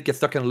cases where it did get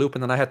stuck in a loop,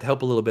 and then I had to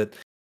help a little bit.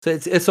 So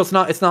it's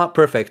not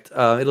perfect.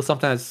 It'll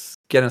sometimes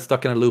get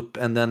stuck in a loop,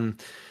 and then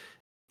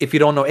if you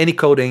don't know any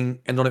coding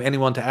and don't have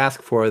anyone to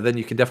ask for, then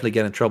you can definitely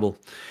get in trouble.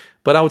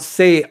 But I would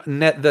say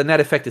the net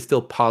effect is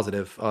still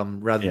positive,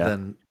 rather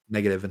than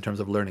negative in terms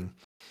of learning.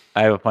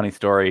 I have a funny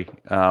story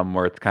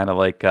where it's kind of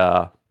like,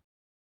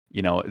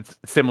 it's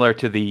similar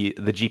to the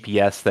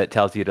GPS that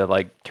tells you to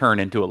like turn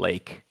into a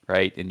lake,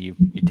 right? And you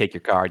take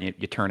your car and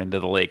you turn into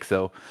the lake.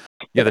 So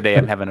the other day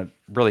I'm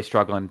really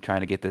struggling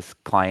trying to get this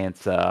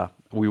client's, I'm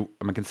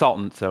a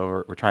consultant,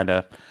 so we're trying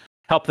to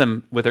help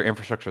them with their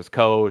infrastructure as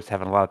code. It's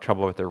having a lot of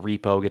trouble with their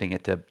repo, getting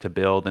it to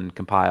build and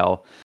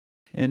compile.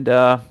 And,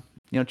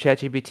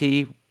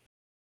 ChatGPT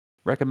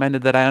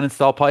recommended that I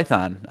uninstall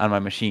Python on my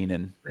machine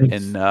and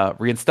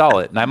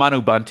reinstall it. And I'm on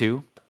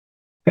Ubuntu.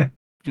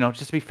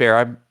 Just to be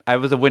fair, I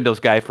was a Windows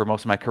guy for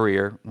most of my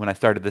career. When I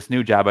started this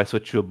new job, I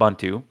switched to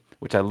Ubuntu,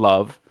 which I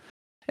love.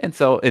 And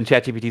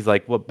ChatGPT's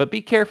like, well, but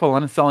be careful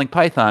uninstalling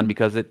Python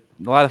because a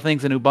lot of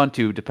things in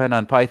Ubuntu depend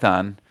on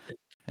Python.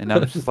 And I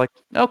was just like,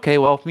 okay,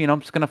 well, I'm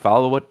just gonna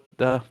follow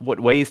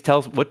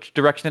which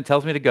direction it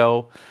tells me to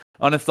go.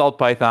 uninstalled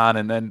Python,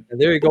 and then And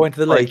there you go into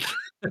the lake.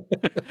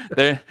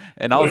 there,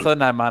 and all of a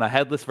sudden I'm on a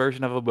headless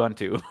version of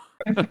Ubuntu.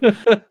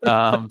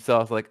 So I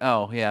was like,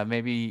 oh yeah,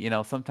 maybe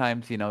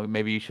sometimes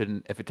maybe you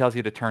shouldn't. If it tells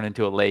you to turn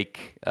into a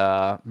lake,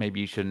 maybe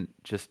you shouldn't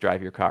just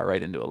drive your car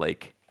right into a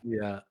lake.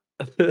 Yeah.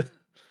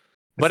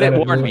 But it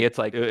warned me. It's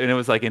like, and it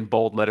was like in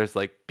bold letters,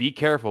 like, be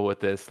careful with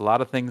this. A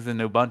lot of things in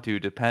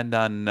Ubuntu depend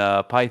on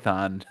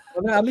Python.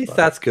 Well, at least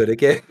that's good.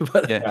 Okay.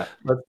 But Yeah.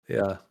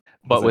 yeah.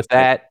 But with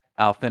that,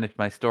 I'll finish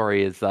my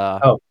story.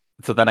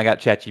 So then I got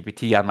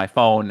ChatGPT on my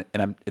phone,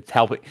 and it's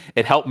helping.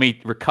 It helped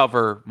me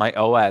recover my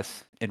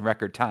OS in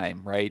record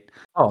time, right?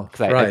 Oh,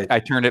 Because right.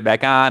 I turned it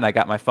back on. I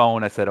got my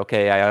phone. I said,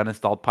 okay, I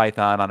uninstalled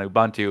Python on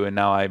Ubuntu, and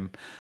now I'm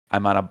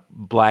on a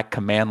black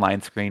command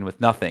line screen with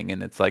nothing.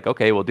 And it's like,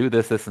 okay, we'll do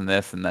this, and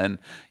this, and then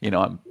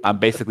I'm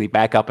basically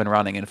back up and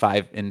running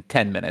in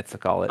 10 minutes. I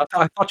call it.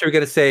 I thought you were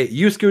gonna say,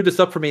 you screwed this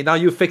up for me. Now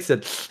you fix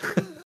it.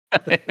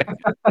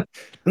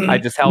 I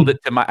just held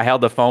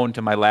the phone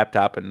to my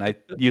laptop, and I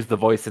used the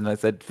voice, and I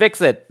said,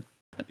 fix it.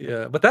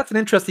 Yeah, but that's an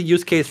interesting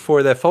use case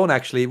for the phone,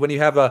 actually. When you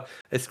have a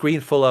screen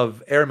full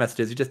of error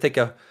messages, you just take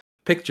a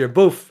picture,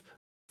 boof,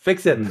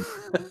 fix it.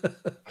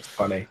 That's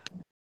funny.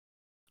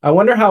 I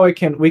wonder how we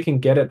can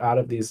get it out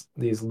of these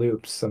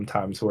loops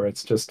sometimes where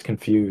it's just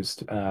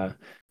confused. I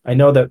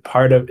know that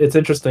it's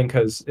interesting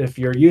because if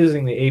you're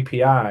using the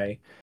API,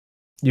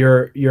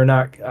 you're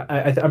not.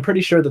 I'm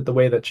pretty sure that the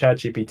way that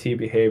ChatGPT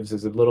behaves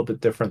is a little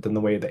bit different than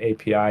the way the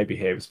API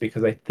behaves,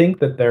 because I think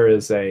that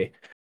there's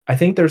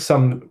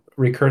some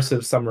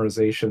recursive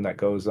summarization that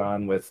goes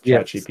on with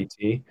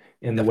ChatGPT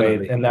in the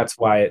way, and that's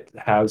why it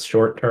has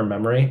short-term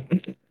memory,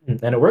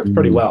 and it works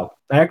pretty well.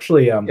 I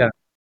actually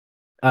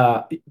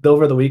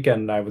over the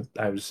weekend I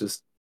was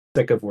just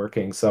sick of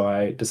working, so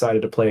I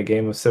decided to play a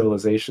game of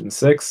Civilization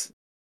 6,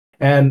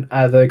 and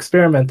the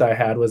experiment I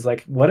had was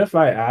like, what if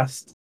I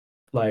asked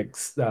like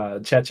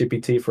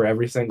ChatGPT for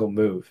every single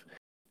move,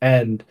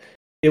 and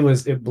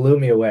it blew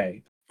me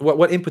away.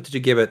 What input did you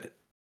give it?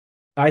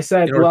 I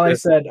said,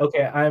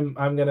 okay, I'm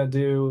gonna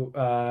do.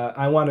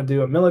 I want to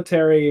do a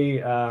military,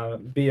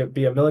 be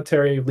a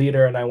military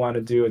leader, and I want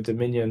to do a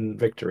Dominion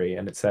victory.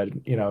 And it said,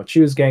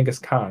 choose Genghis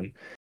Khan.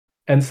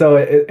 And so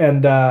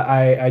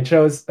I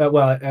chose.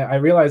 I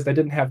realized I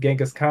didn't have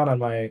Genghis Khan on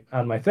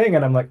my thing,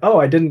 and I'm like, oh,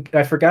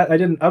 I forgot I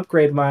didn't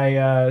upgrade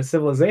my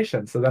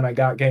civilization. So then I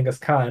got Genghis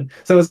Khan.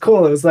 So it was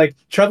cool. It was like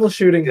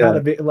troubleshooting how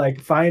to be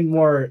like find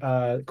more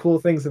cool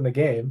things in the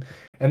game.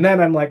 And then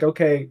I'm like,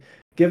 okay,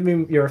 give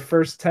me your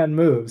first 10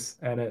 moves,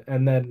 and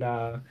then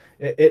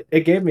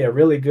it gave me a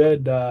really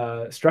good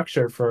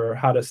structure for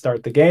how to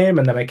start the game.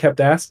 And then I kept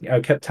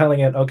telling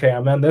it, okay,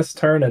 I'm on this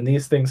turn and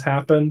these things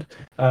happened.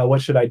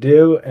 What should I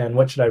do and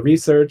what should I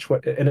research?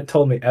 And it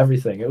told me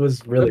everything. It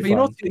was really fun.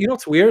 You know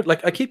what's weird?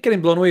 Like, I keep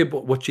getting blown away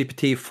about what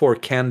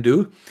GPT-4 can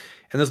do,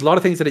 and there's a lot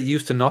of things that it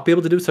used to not be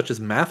able to do, such as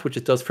math, which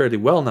it does fairly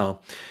well now.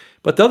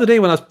 But the other day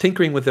when I was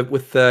tinkering with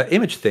the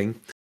image thing,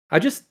 I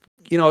just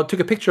took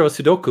a picture of a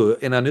Sudoku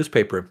in a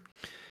newspaper,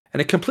 and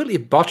it completely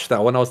botched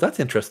that one. That's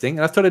interesting,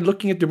 and I started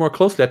looking at it more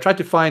closely. I tried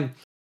to find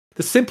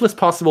the simplest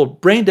possible,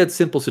 brain dead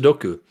simple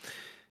Sudoku,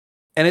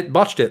 and it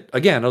botched it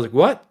again. I was like,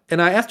 what?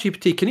 And I asked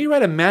GPT, can you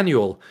write a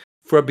manual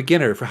for a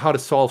beginner for how to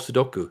solve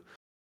Sudoku?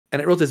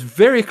 And it wrote this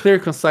very clear,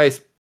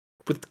 concise,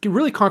 with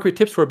really concrete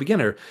tips for a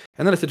beginner.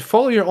 And then I said,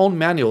 follow your own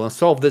manual and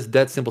solve this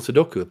dead simple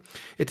Sudoku.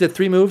 It did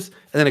 3 moves,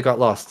 and then it got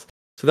lost.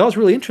 So that was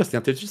really interesting.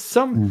 There's just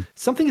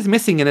something is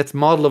missing in its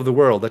model of the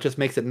world that just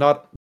makes it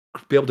not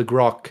be able to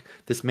grok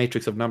this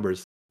matrix of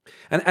numbers.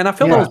 And I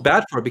felt I was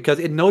bad for it because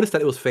it noticed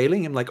that it was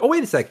failing. I'm like, oh,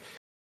 wait a sec.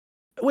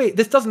 Wait,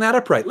 this doesn't add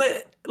up right.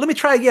 Let me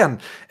try again.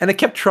 And it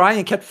kept trying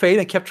and kept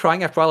failing and kept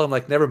trying. After a while, I'm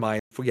like, never mind,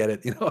 forget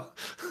it,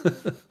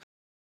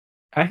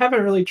 I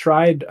haven't really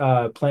tried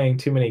playing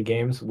too many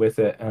games with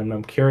it, and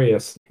I'm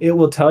curious. It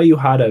will tell you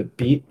how to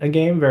beat a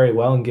game very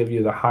well and give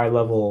you the high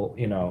level,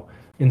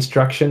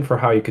 instruction for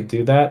how you could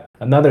do that.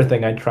 Another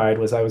thing I tried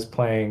was I was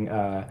playing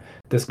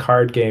this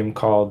card game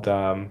called.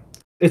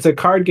 It's a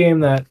card game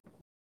that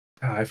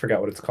I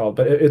forgot what it's called,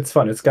 but it's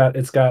fun. It's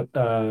kind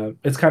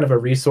of a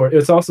resource.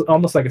 It's also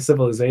almost like a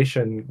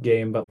civilization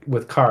game, but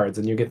with cards,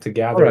 and you get to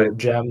gather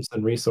gems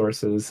and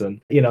resources.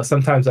 And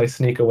sometimes I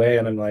sneak away,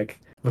 and I'm like,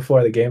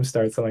 before the game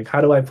starts, I'm like, how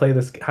do I play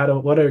this?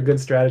 What are good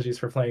strategies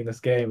for playing this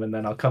game? And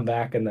then I'll come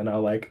back, and then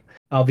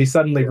I'll be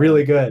suddenly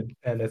really good.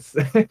 And it's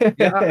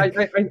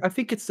I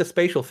think it's the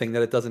spatial thing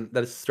that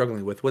it's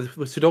struggling with. With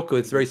Sudoku,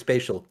 it's very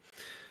spatial.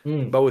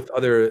 But with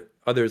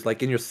others,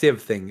 like in your Civ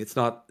thing, it's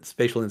not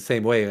spatial in the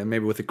same way. And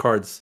maybe with the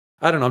cards,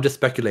 I don't know. I'm just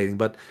speculating,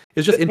 but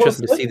it's just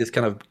interesting to see this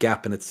kind of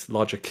gap in its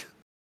logic.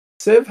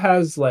 Civ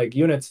has like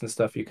units and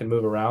stuff you can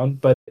move around,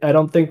 but I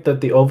don't think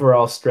that the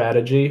overall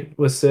strategy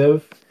with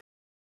Civ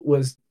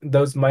was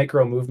those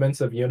micro movements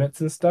of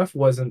units and stuff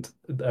wasn't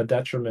a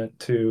detriment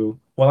to.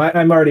 Well,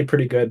 I'm already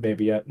pretty good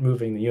maybe at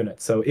moving the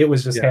units, so it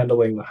was just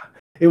handling.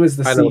 It was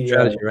the CEO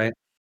strategy, right?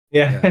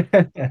 Yeah.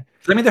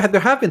 I mean, there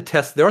have been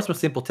tests. There are some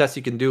simple tests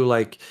you can do.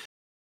 Like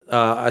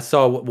I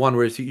saw one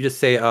where you just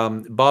say,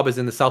 Bob is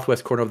in the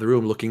southwest corner of the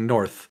room looking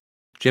north.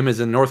 Jim is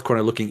in the north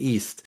corner looking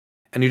east.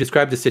 and you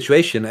describe the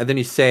situation, and then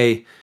you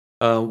say,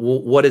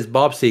 what is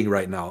Bob seeing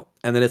right now?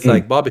 And then it's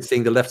like Bob is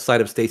seeing the left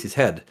side of Stacy's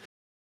head,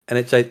 and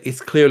it's like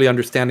it's clearly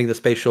understanding the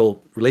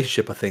spatial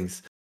relationship of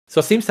things. So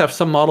it seems to have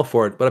some model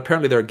for it, but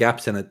apparently there are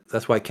gaps in it.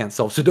 That's why I can't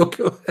solve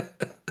Sudoku.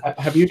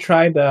 Have you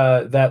tried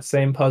that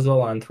same puzzle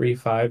on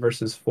 3.5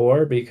 versus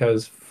 4?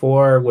 Because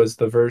 4 was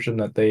the version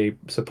that they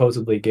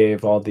supposedly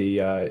gave all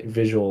the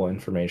visual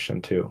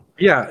information to.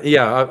 Yeah.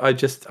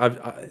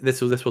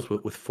 This was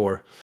with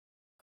 4.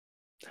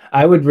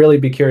 I would really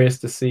be curious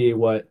to see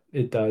what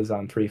it does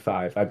on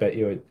 3.5. I bet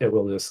you it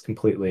will just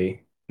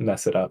completely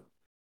mess it up.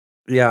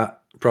 Yeah,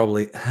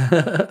 probably.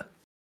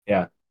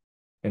 Yeah,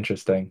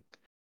 interesting.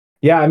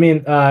 Yeah, I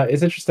mean,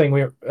 it's interesting.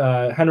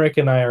 Henrik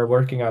and I are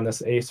working on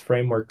this ACE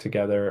framework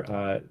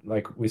together.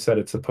 Like we said,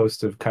 it's supposed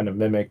to kind of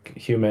mimic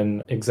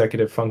human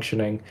executive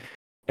functioning.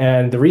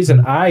 And the reason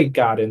I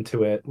got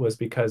into it was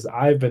because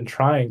I've been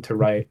trying to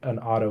write an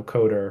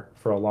autocoder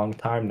for a long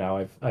time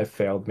now. I've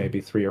failed maybe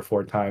 3 or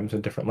 4 times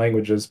in different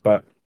languages,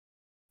 but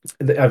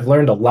I've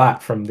learned a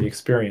lot from the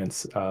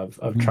experience of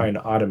trying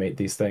to automate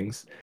these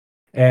things.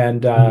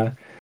 And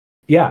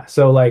yeah,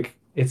 so like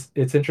it's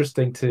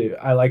interesting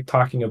I like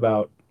talking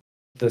about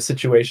the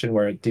situation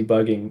where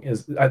debugging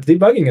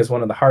is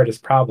one of the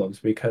hardest problems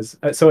because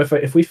so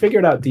if we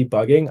figured out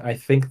debugging, I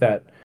think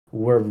that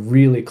we're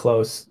really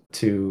close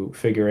to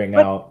figuring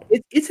out.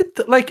 Is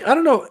it like, I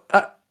don't know,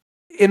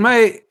 in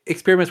my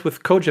experiments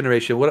with code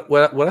generation,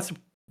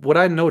 what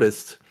I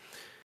noticed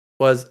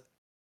was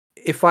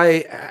if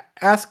I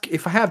have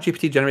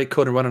GPT generate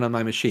code and run it on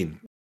my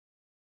machine,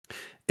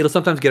 it'll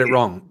sometimes get it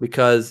wrong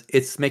because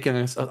it's making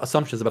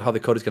assumptions about how the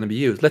code is going to be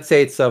used. Let's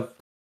say it's a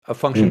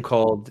function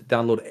called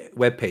download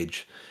web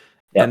page,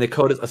 and the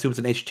code assumes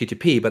an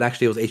HTTP, but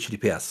actually it was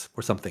HTTPS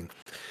or something.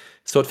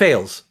 So it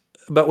fails.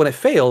 But when it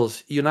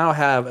fails, you now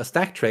have a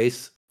stack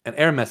trace, an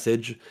error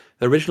message,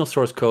 the original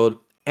source code,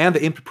 and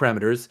the input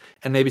parameters,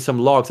 and maybe some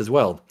logs as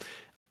well.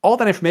 All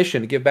that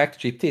information to give back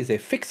to GPT and say,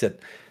 fix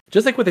it.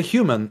 Just like with a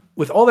human,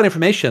 with all that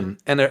information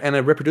and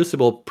a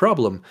reproducible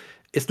problem,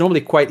 it's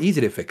normally quite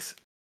easy to fix.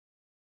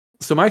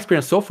 So my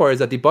experience so far is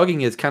that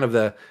debugging is kind of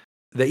the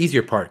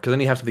easier part, because then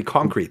you have something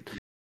concrete.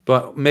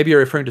 But maybe you're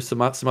referring to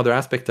some other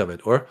aspect of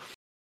it, or?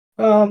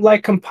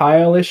 Like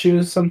compile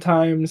issues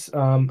sometimes.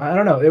 I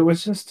don't know. It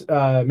was just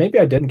maybe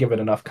I didn't give it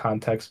enough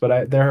context,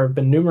 but there have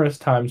been numerous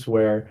times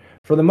where,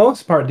 for the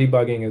most part,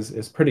 debugging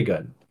is pretty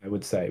good, I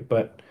would say.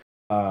 But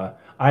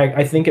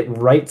I think it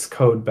writes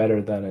code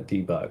better than it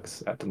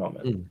debugs at the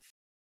moment.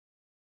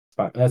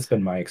 But that's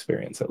been my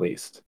experience, at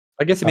least.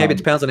 I guess it maybe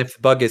depends on if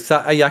the bug is.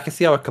 Yeah, I can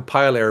see how a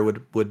compile error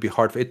would be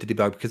hard for it to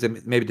debug because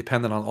it may be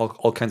dependent on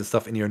all kinds of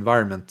stuff in your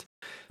environment.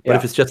 But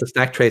if it's just a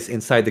stack trace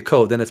inside the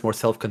code, then it's more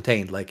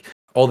self-contained. Like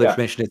all the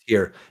information is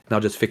here, now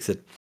just fix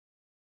it.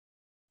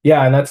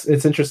 Yeah, and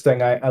it's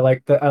interesting. I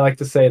like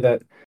to say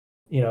that,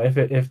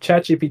 if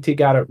ChatGPT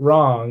got it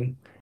wrong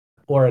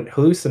or it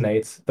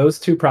hallucinates, those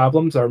two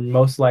problems are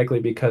most likely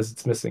because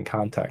it's missing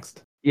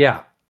context.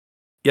 Yeah,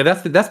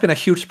 that's been a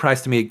huge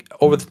surprise to me.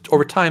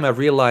 Over time, I've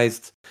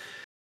realized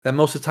that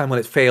most of the time when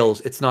it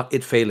fails, it's not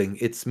it failing,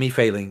 it's me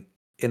failing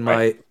in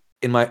my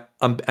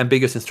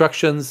ambiguous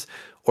instructions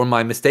or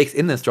my mistakes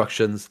in the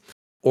instructions,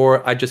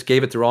 or I just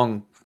gave it the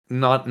wrong,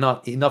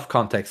 not enough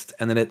context,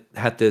 and then it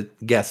had to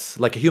guess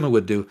like a human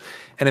would do,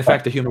 and in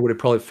fact, a human would have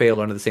probably failed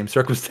under the same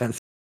circumstance.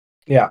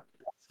 Yeah.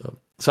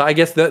 So I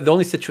guess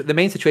the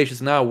main situation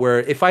is now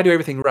where if I do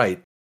everything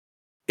right,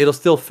 it'll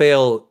still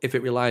fail if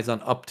it relies on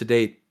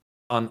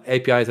on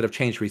APIs that have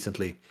changed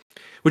recently,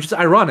 which is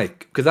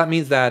ironic because that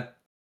means that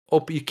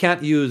you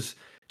can't use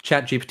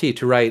ChatGPT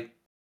to write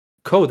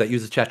code that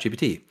uses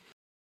ChatGPT.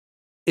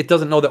 It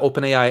doesn't know the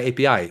OpenAI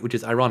API, which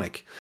is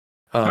ironic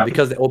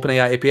because the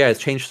OpenAI API has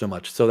changed so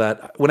much. So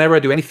that whenever I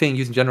do anything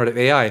using generative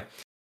AI,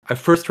 I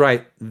first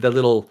write the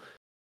little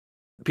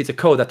piece of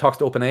code that talks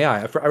to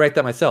OpenAI. I write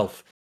that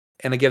myself,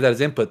 and I give that as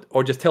input,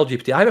 or just tell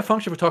GPT, I have a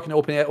function for talking to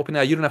OpenAI.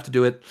 OpenAI, you don't have to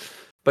do it,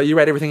 but you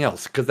write everything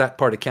else because that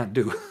part it can't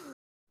do.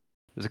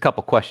 There's a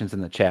couple questions in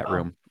the chat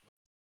room.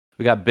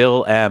 We got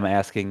Bill M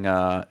asking,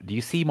 do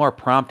you see more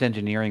prompt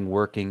engineering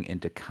working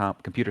into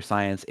computer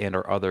science and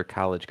or other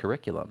college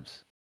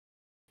curriculums?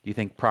 Do you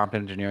think prompt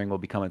engineering will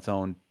become its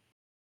own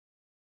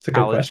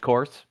college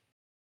course?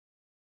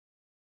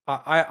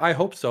 I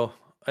hope so.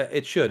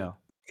 It should. No.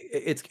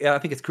 I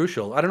think it's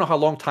crucial. I don't know how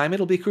long time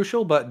it'll be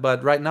crucial,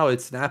 but right now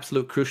it's an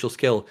absolute crucial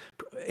skill.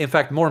 In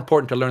fact, more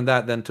important to learn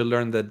that than to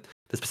learn the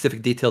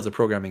specific details of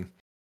programming.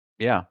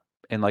 Yeah,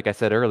 and like I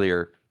said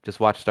earlier, just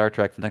watch Star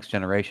Trek: The Next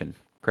Generation.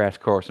 Crash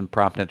course in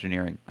prompt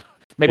engineering.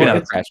 Maybe not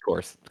a crash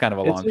course. It's kind of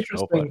a long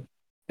show. But...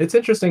 It's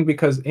interesting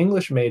because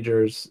English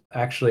majors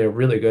actually are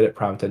really good at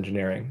prompt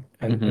engineering,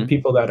 and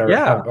people that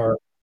are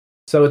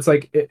so it's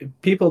like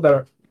people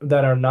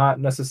that are not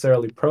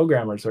necessarily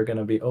programmers are going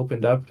to be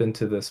opened up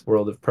into this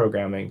world of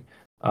programming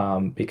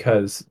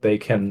because they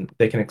can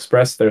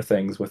express their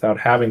things without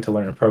having to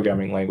learn a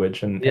programming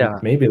language, and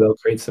maybe they'll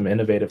create some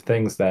innovative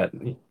things that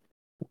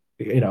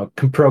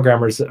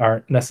programmers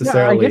aren't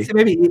necessarily. I guess it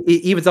maybe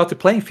it evens out the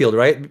playing field,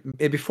 right?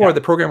 Before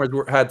the programmers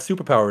had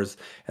superpowers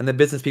and the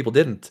business people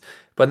didn't,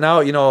 but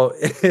now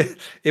if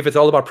it's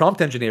all about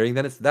prompt engineering,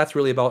 then that's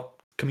really about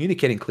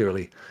communicating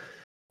clearly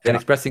and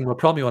expressing what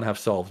problem you want to have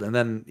solved, and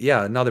then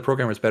now the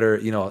programmers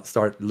better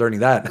start learning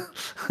that.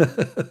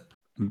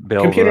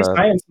 Computer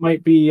science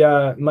might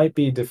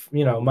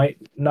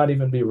not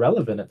even be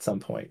relevant at some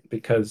point,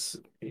 because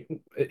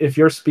if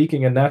you're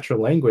speaking a natural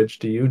language,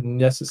 do you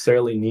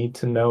necessarily need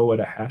to know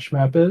what a hash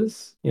map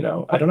is? I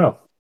don't know.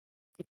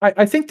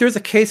 I think there's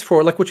a case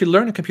for, like, what you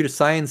learn in computer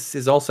science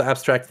is also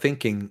abstract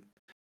thinking,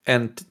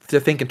 and to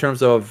think in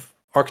terms of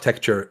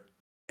architecture.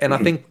 And I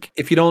think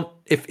if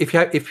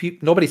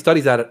nobody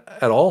studies that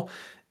at all,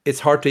 it's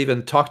hard to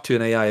even talk to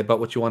an AI about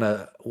what you want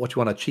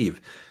to achieve.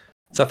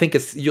 So I think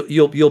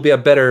you'll be a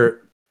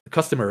better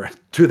customer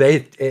to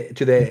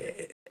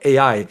the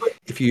AI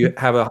if you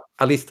have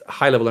at least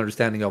high level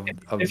understanding of.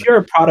 If you're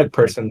a product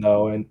person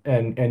though,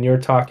 and you're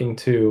talking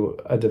to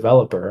a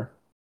developer,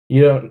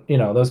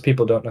 those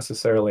people don't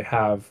necessarily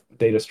have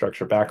data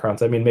structure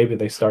backgrounds. I mean, maybe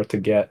they start to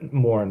get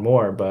more and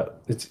more,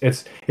 but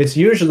it's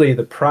usually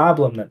the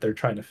problem that they're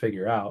trying to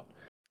figure out.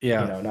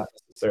 Not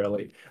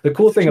necessarily. The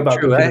cool thing about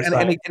computer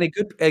science, and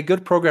a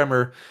good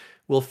programmer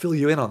will fill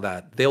you in on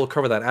that. They will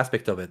cover that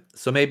aspect of it.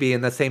 So maybe in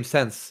the same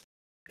sense,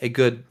 a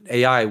good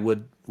AI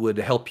would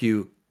help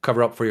you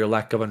cover up for your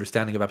lack of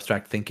understanding of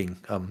abstract thinking.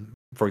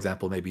 For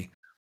example, maybe.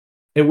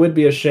 It would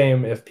be a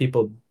shame if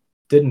people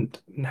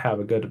didn't have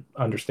a good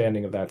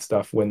understanding of that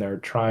stuff when they're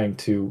trying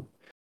to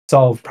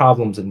solve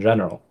problems in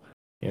general.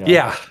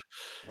 Yeah,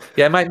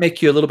 it might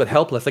make you a little bit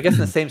helpless. I guess in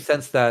the same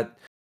sense that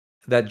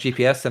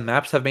GPS and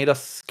maps have made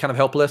us kind of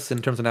helpless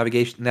in terms of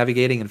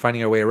navigating and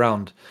finding our way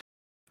around.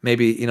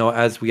 Maybe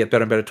as we get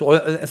better and better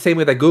tools, same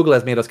way that Google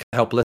has made us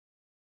helpless.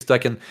 So I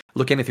can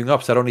look anything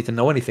up, so I don't need to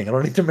know anything. I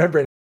don't need to remember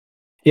anything.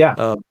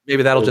 Yeah,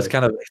 maybe that'll just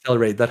kind of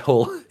accelerate that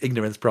whole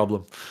ignorance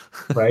problem,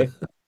 right?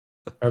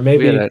 Or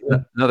maybe we had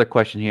another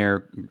question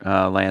here,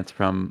 Lance,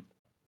 from,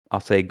 I'll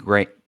say,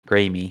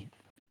 Gramey.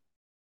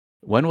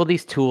 When will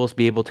these tools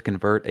be able to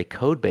convert a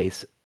code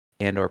base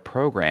and/or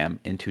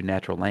program into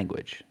natural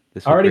language?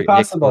 This already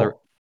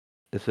possible.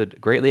 This would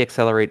greatly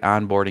accelerate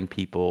onboarding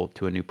people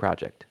to a new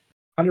project.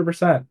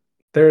 100%.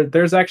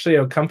 There's actually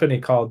a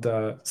company called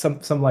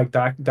some like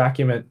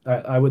document.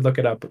 I would look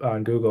it up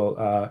on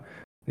Google.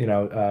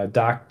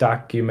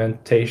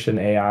 Documentation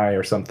AI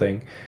or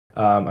something.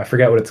 I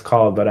forget what it's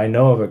called, but I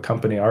know of a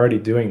company already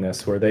doing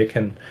this, where they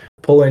can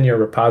pull in your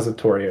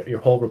repository, your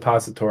whole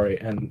repository,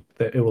 and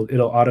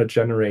it'll auto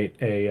generate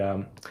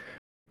a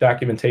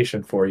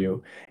documentation for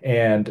you.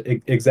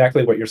 And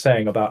exactly what you're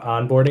saying about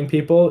onboarding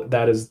people,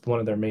 that is one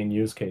of their main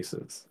use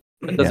cases.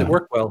 Does it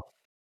work well?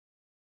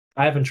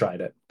 I haven't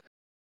tried it,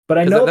 but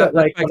I know that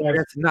like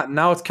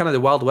now it's kind of the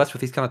Wild West with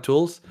these kind of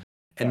tools,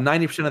 and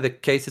 90% of the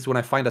cases when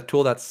I find a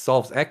tool that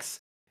solves X,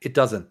 it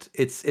doesn't.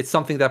 It's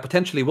something that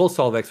potentially will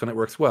solve X when it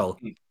works well,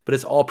 but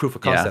it's all proof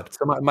of concept.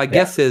 So my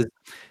guess is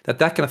that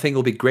kind of thing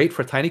will be great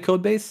for a tiny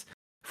code base.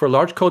 For a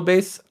large code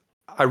base,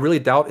 I really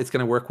doubt it's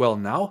going to work well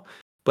now,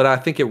 but I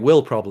think it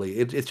will probably.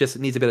 It just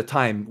needs a bit of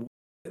time.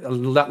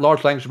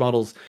 Large language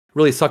models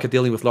really suck at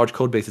dealing with large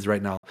code bases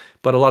right now,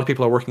 but a lot of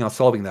people are working on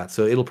solving that,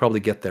 so it'll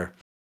probably get there.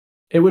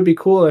 It would be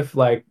cool if,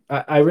 like,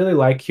 I really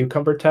like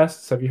cucumber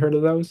tests. Have you heard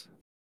of those?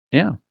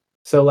 Yeah.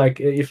 So like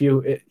if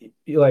you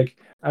like,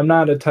 I'm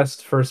not a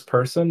test first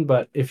person,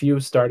 but if you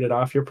started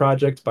off your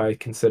project by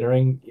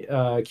considering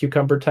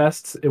cucumber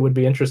tests, it would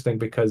be interesting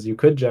because you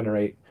could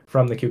generate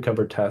from the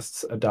cucumber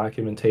tests a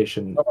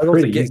documentation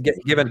pretty easy.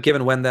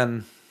 Given when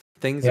then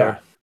things are.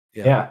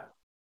 Yeah.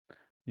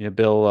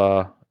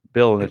 Bill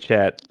in the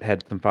chat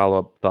had some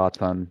follow-up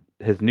thoughts on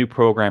his new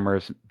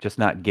programmers just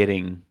not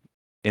getting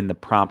in the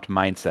prompt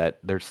mindset.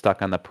 They're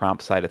stuck on the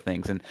prompt side of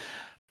things, and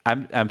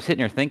I'm sitting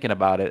here thinking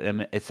about it,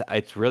 and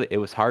it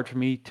was hard for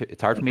me to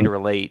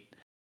relate.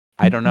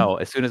 I don't know.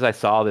 As soon as I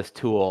saw this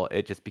tool,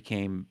 it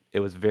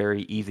was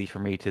very easy for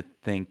me to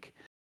think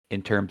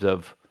in terms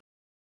of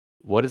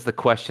what is the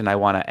question I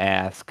want to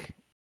ask?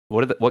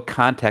 What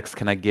context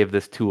can I give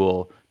this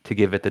tool to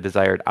give it the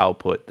desired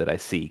output that I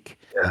seek?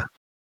 Yeah.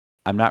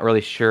 I'm not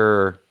really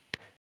sure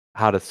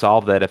how to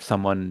solve that if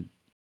someone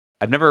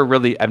I've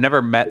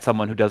never met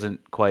someone who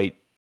doesn't quite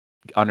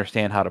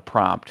understand how to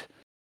prompt.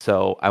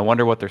 So I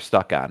wonder what they're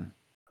stuck on.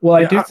 Well,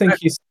 I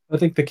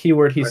think the key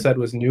word he said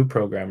was new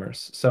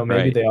programmers. So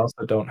maybe they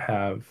also don't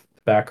have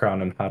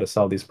background on how to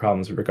solve these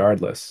problems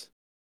regardless.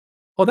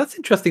 Oh, that's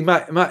interesting.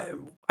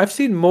 I've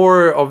seen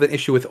more of an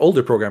issue with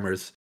older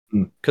programmers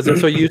because they're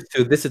so used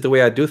to this is the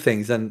way I do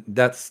things, and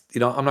that's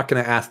I'm not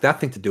going to ask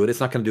that thing to do it. It's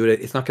not going to do it.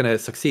 It's not going to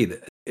succeed.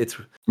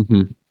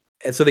 And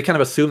so they kind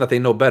of assume that they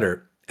know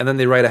better, and then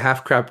they write a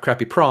half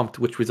crappy prompt,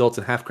 which results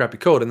in half crappy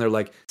code, and they're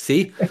like,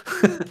 "See."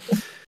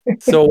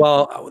 So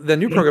while the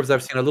new programs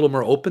I've seen are a little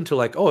more open to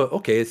like, oh,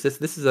 okay,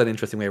 this is an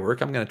interesting way of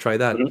work. I'm going to try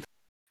that.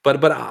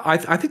 But I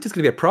think there's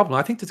going to be a problem.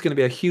 I think there's going to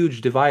be a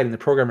huge divide in the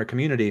programmer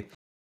community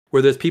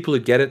where there's people who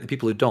get it and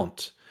people who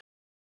don't.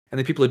 And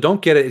the people who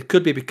don't get it, it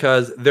could be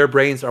because their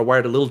brains are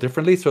wired a little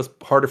differently, so it's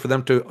harder for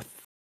them to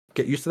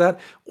get used to that,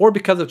 or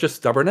because of just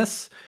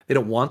stubbornness. They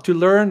don't want to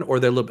learn, or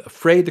they're a little bit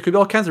afraid. There could be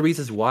all kinds of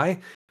reasons why,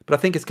 but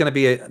I think it's going to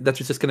be that's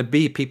just going to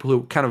be people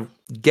who kind of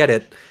get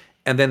it,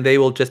 and then they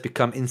will just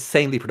become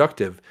insanely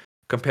productive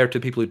compared to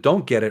people who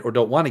don't get it or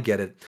don't want to get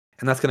it.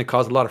 And that's going to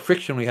cause a lot of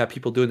friction when you have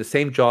people doing the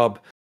same job,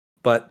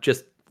 but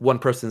just one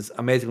person's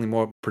amazingly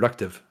more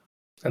productive.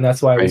 And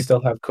that's why we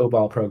still have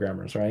COBOL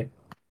programmers, right?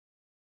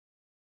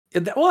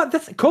 Well,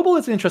 COBOL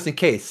is an interesting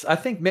case. I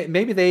think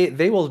maybe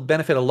they will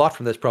benefit a lot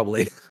from this,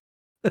 probably.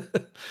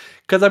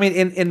 Because I mean,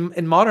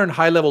 in modern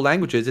high-level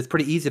languages, it's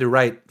pretty easy to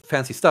write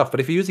fancy stuff. But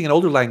if you're using an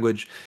older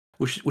language,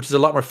 which is a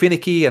lot more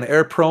finicky and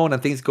error-prone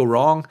and things go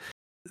wrong,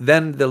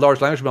 then the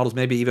large language models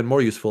may be even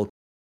more useful.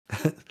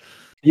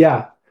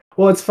 Yeah.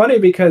 Well, it's funny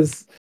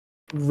because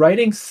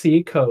writing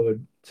C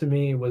code to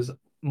me was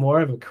more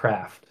of a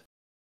craft.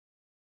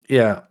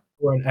 Yeah.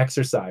 Or an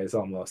exercise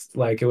almost.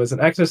 Like it was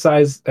an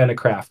exercise and a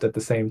craft at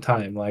the same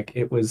time. Like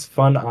it was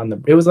fun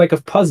it was like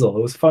a puzzle.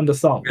 It was fun to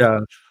solve.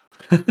 Yeah.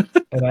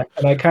 and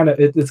I kind of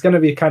it's going to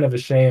be kind of a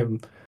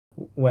shame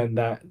when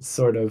that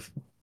sort of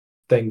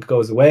thing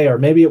goes away, or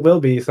maybe it will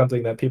be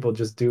something that people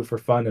just do for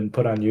fun and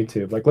put on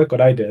YouTube. Like, look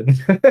what I did.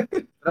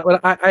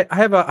 Well, I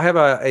have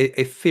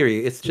a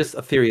theory. It's just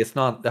a theory. It's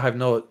not. I have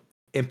no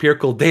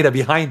empirical data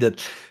behind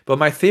it. But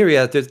my theory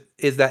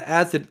is that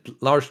as the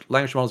large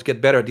language models get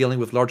better at dealing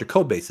with larger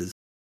code bases,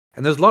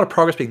 and there's a lot of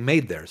progress being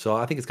made there, so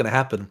I think it's going to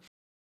happen. And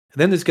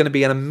then there's going to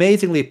be an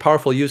amazingly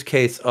powerful use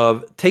case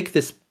of take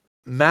this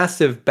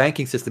massive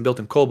banking system built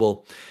in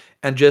COBOL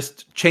and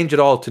just change it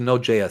all to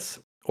Node.js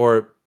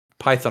or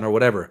Python or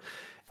whatever,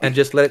 and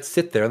just let it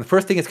sit there. And the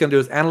first thing it's going to do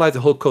is analyze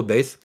the whole code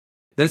base.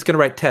 Then it's going to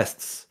write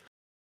tests.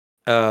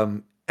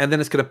 And then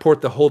it's going to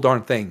port the whole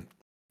darn thing.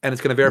 And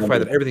it's going to verify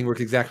that everything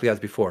works exactly as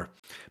before,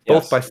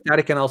 both by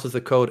static analysis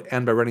of code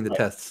and by running the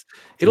tests.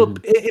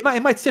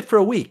 It might sit for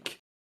a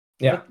week,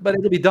 but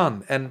it'll be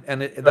done, and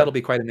that'll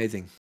be quite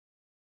amazing.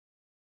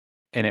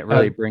 And it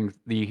really brings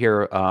you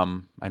hear.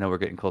 I know we're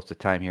getting close to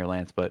time here,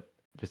 Lance, but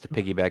just to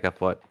piggyback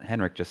off what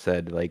Henrik just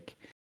said, like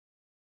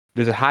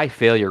there's a high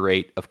failure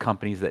rate of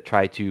companies that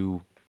try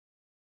to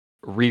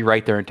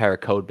rewrite their entire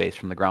code base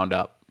from the ground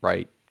up,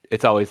 right?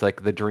 It's always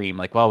like the dream,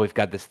 like, well, we've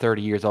got this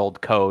 30 years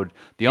old code.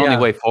 The only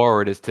way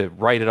forward is to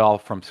write it all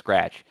from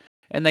scratch.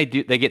 And they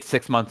get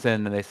 6 months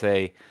in and they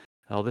say,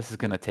 oh, this is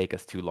going to take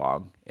us too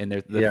long. And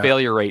the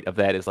failure rate of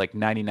that is like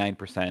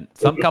 99%.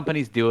 Some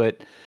companies do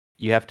it.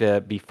 You have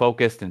to be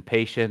focused and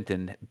patient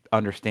and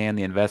understand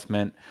the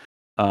investment.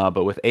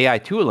 But with AI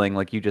tooling,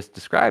 like you just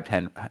described,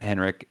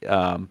 Henrik,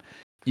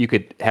 you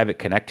could have it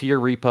connect to your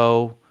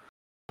repo,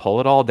 pull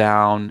it all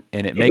down,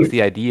 and it makes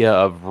the idea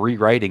of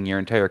rewriting your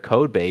entire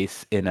code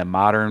base in a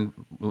modern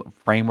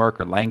framework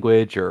or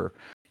language or,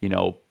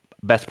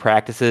 best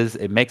practices.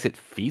 It makes it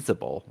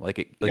feasible. Like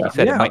you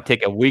said, it might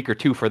take a week or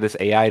two for this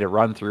AI to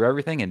run through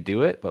everything and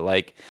do it, but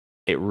like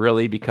it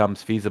really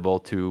becomes feasible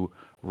to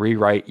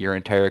rewrite your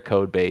entire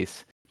code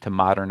base to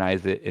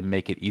modernize it and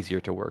make it easier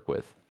to work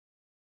with.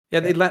 Yeah,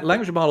 the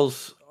language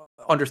models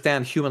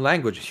understand human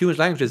language. Human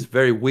language is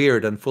very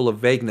weird and full of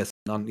vagueness.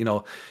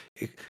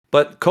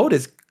 But code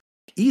is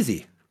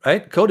easy,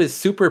 right? Code is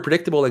super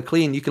predictable and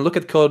clean. You can look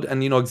at code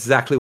and you know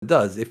exactly what it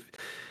does.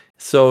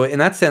 So in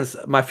that sense,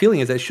 my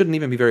feeling is that it shouldn't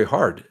even be very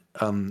hard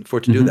for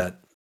it to do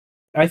that.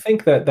 I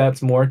think that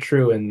that's more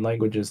true in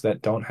languages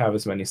that don't have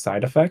as many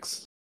side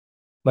effects.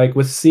 Like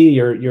with C,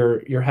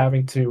 you're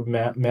having to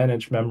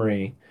manage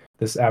memory,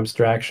 this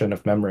abstraction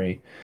of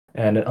memory,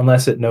 and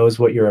unless it knows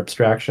what your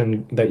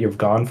abstraction that you've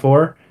gone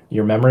for,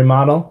 your memory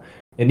model,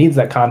 it needs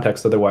that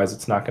context. Otherwise,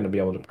 it's not going to be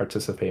able to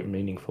participate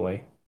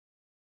meaningfully.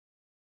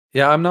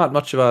 Yeah, I'm not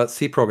much of a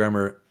C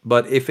programmer,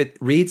 but if it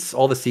reads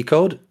all the C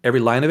code, every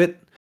line of it,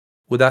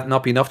 would that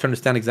not be enough to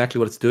understand exactly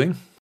what it's doing?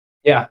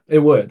 Yeah, it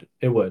would.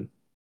 It would.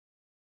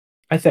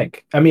 I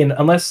think. I mean,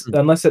 unless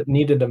it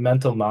needed a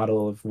mental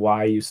model of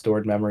why you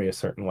stored memory a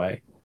certain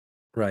way.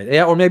 Right.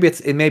 Yeah, or maybe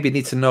it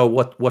needs to know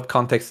what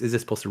context is it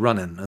supposed to run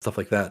in and stuff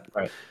like that.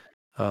 Right.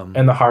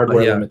 And the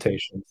hardware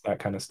limitations, that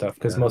kind of stuff.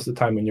 Because most of the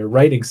time when you're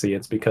writing C,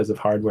 it's because of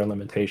hardware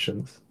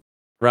limitations.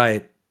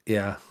 Right.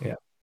 Yeah. Yeah.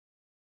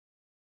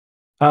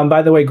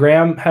 By the way,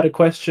 Graham had a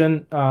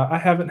question. I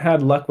haven't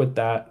had luck with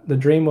that. The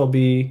dream will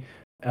be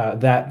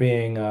that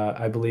being,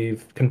 I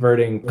believe,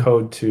 converting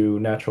code to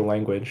natural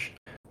language.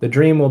 The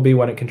dream will be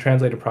when it can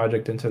translate a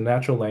project into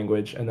natural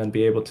language and then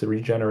be able to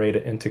regenerate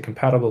it into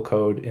compatible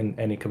code in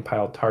any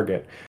compiled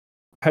target.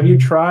 Have you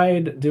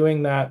tried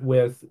doing that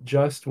with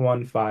just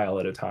one file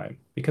at a time?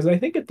 Because I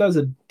think it does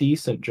a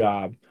decent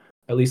job,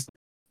 at least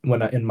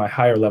when in my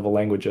higher level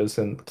languages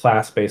and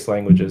class-based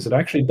languages. It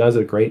actually does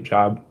a great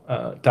job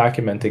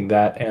documenting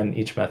that and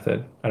each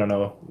method. I don't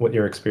know what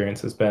your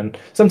experience has been.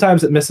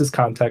 Sometimes it misses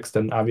context,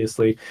 and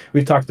obviously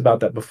we've talked about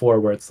that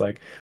before, where it's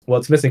like, well,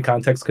 it's missing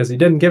context because you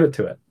didn't give it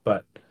to it.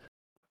 But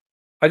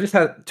I just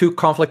had two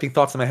conflicting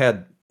thoughts in my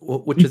head,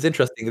 which is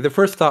interesting. The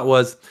first thought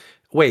was,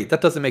 wait,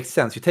 that doesn't make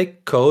sense. You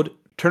take code,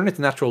 turn it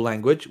into natural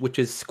language, which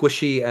is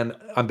squishy and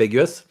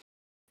ambiguous,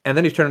 and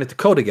then you turn it into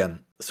code again.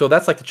 So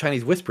that's like the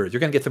Chinese whispers. You're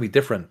going to get something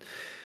different.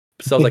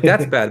 So I was like,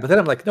 that's bad. But then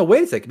I'm like, no,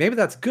 wait a second. Maybe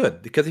that's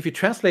good. Because if you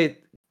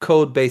translate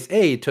code base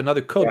A to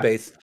another code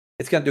base,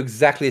 it's going to do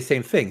exactly the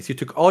same thing. So you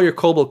took all your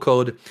COBOL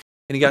code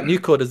and you got new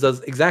code that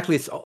does exactly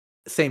the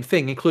same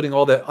thing, including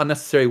all the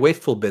unnecessary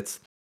wasteful bits.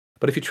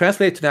 But if you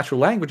translate it to natural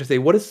language and say,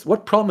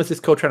 what problem is this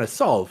code trying to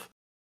solve?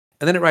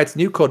 And then it writes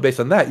new code based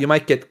on that, you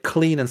might get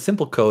clean and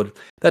simple code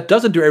that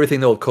doesn't do everything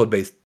the old code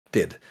base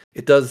did.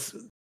 It does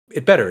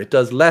it better. It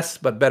does less,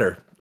 but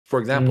better, for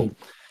example.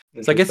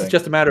 So I guess it's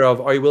just a matter of,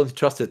 are you willing to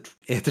trust it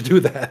to do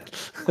that?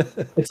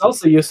 It's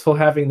also useful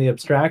having the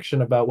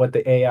abstraction about what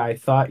the AI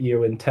thought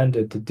you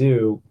intended to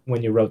do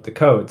when you wrote the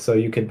code. So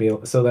you could be,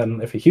 so then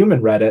if a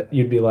human read it,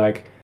 you'd be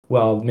like,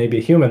 well, maybe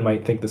a human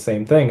might think the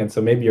same thing. And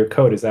so maybe your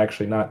code is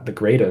actually not the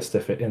greatest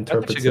if it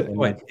interprets That's a good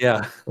point.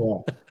 Yeah.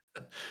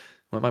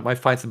 Might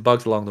find some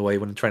bugs along the way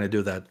when trying to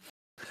do that.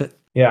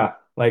 Yeah,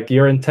 like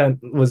your intent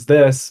was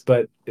this,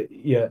 but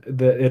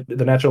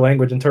the natural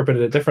language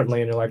interpreted it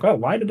differently, and you're like, well,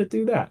 why did it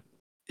do that?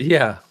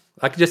 Yeah,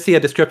 I could just see a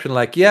description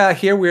like, yeah,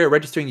 here we're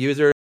registering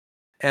users,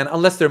 and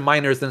unless they're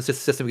minors, then the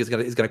system is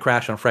gonna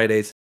crash on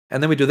Fridays.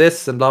 And then we do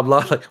this and blah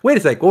blah. Like, wait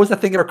a sec, what was that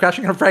thing about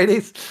crashing on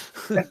Fridays?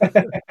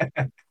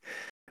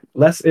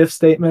 Less if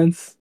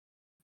statements.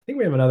 I think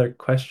we have another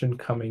question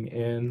coming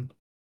in.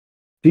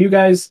 Do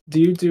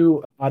you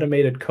do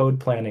automated code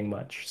planning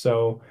much?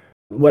 So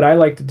what I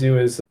like to do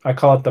is I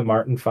call it the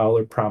Martin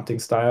Fowler prompting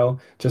style,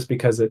 just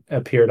because it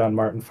appeared on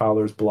Martin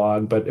Fowler's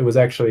blog, but it was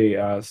actually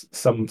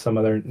some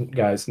other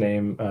guy's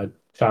name,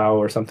 Chow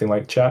or something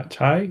like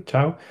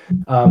Chow,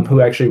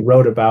 who actually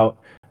wrote about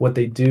what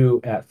they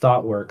do at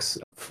ThoughtWorks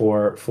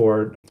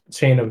for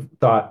chain of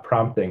thought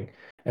prompting.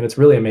 And it's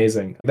really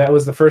amazing. That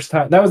was the first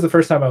time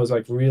I was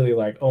like really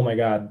like, oh my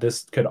God,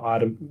 this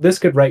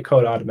could write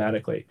code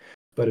automatically.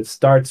 But it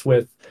starts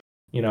with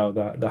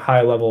the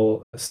high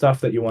level stuff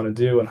that you want to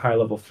do and high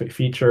level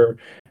feature,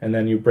 and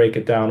then you break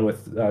it down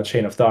with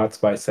chain of thoughts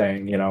by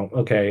saying,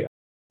 okay,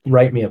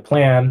 write me a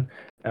plan.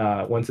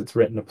 Once it's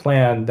written a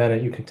plan,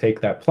 then you can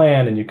take that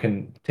plan and you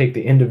can take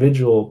the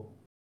individual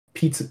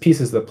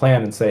pieces of the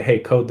plan and say, hey,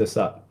 code this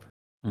up.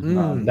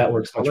 That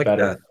works much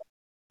better.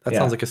 That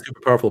sounds like a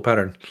super powerful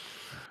pattern.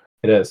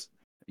 It is.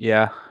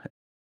 Yeah,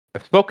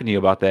 I've spoken to you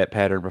about that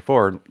pattern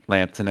before,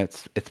 Lance, and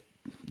it's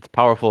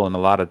powerful in a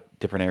lot of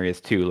different areas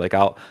too. Like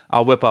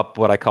I'll whip up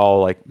what I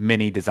call like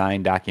mini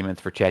design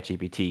documents for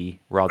ChatGPT,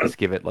 where I'll just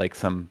give it like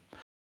some,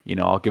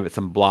 I'll give it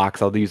some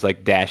blocks. I'll use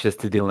like dashes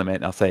to delimit,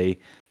 and I'll say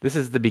this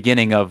is the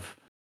beginning of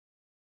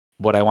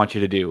what I want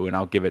you to do, and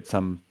I'll give it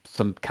some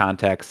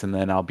context, and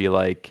then I'll be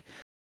like,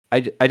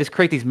 I just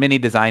create these mini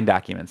design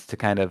documents to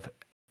kind of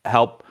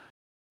help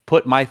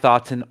put my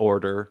thoughts in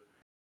order,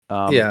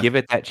 give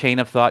it that chain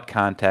of thought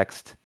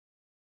context,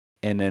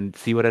 and then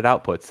see what it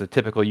outputs. The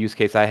typical use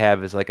case I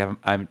have is like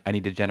I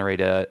need to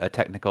generate a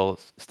technical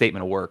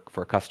statement of work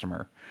for a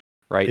customer,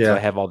 right? Yeah. So I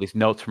have all these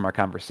notes from our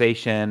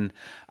conversation.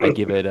 I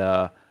give it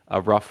a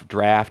rough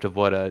draft of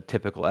what a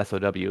typical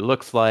SOW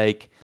looks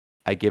like.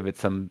 I give it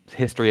some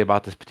history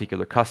about this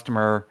particular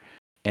customer,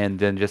 and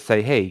then just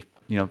say, hey,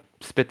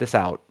 spit this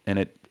out. And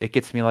it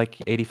gets me like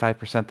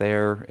 85%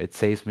 there. It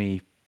saves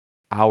me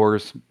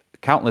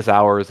countless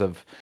hours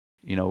of,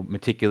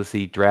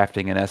 meticulously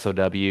drafting an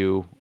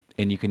SOW.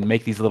 And you can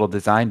make these little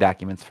design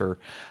documents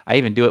I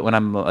even do it when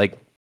I'm like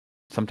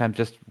sometimes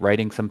just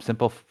writing some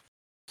simple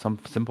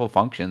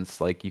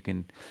functions. Like you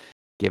can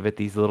give it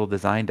these little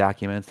design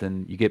documents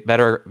and you get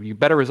better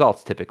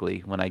results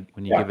typically when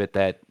you give it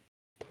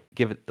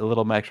a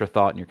little extra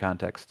thought in your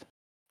context.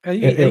 And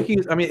you can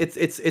use, I mean,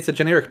 it's a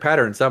generic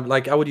pattern. So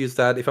I would use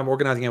that if I'm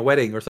organizing a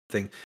wedding or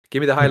something. Give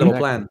me the high level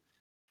plan.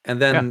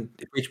 And then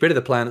for each bit of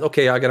the plan,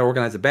 okay, I got to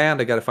organize a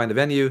band. I got to find a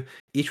venue.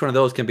 Each one of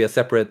those can be a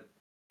separate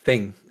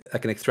thing I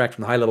can extract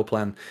from the high level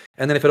plan.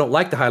 And then if I don't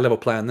like the high level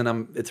plan,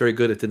 then it's very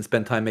good. It didn't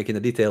spend time making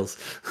the details.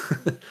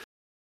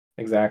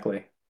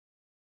 Exactly.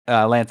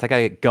 Lance, I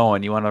gotta get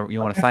going. You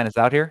wanna sign us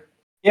out here?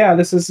 Yeah,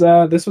 this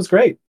was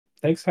great.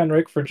 Thanks,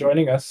 Henrik, for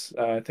joining us.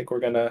 I think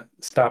we're gonna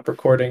stop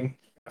recording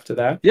after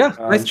that. Yeah,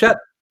 nice chat.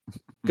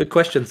 Good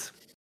questions.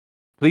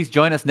 Please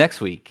join us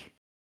next week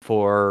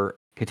for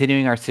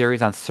continuing our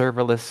series on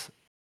serverless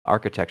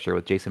architecture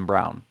with Jason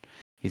Brown.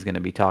 He's going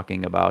to be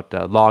talking about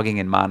logging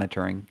and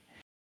monitoring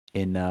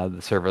in the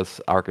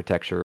serverless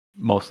architecture,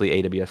 mostly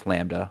AWS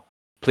Lambda.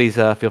 Please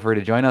feel free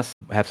to join us.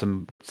 Have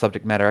some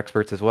subject matter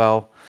experts as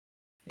well,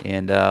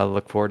 and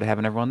look forward to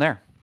having everyone there.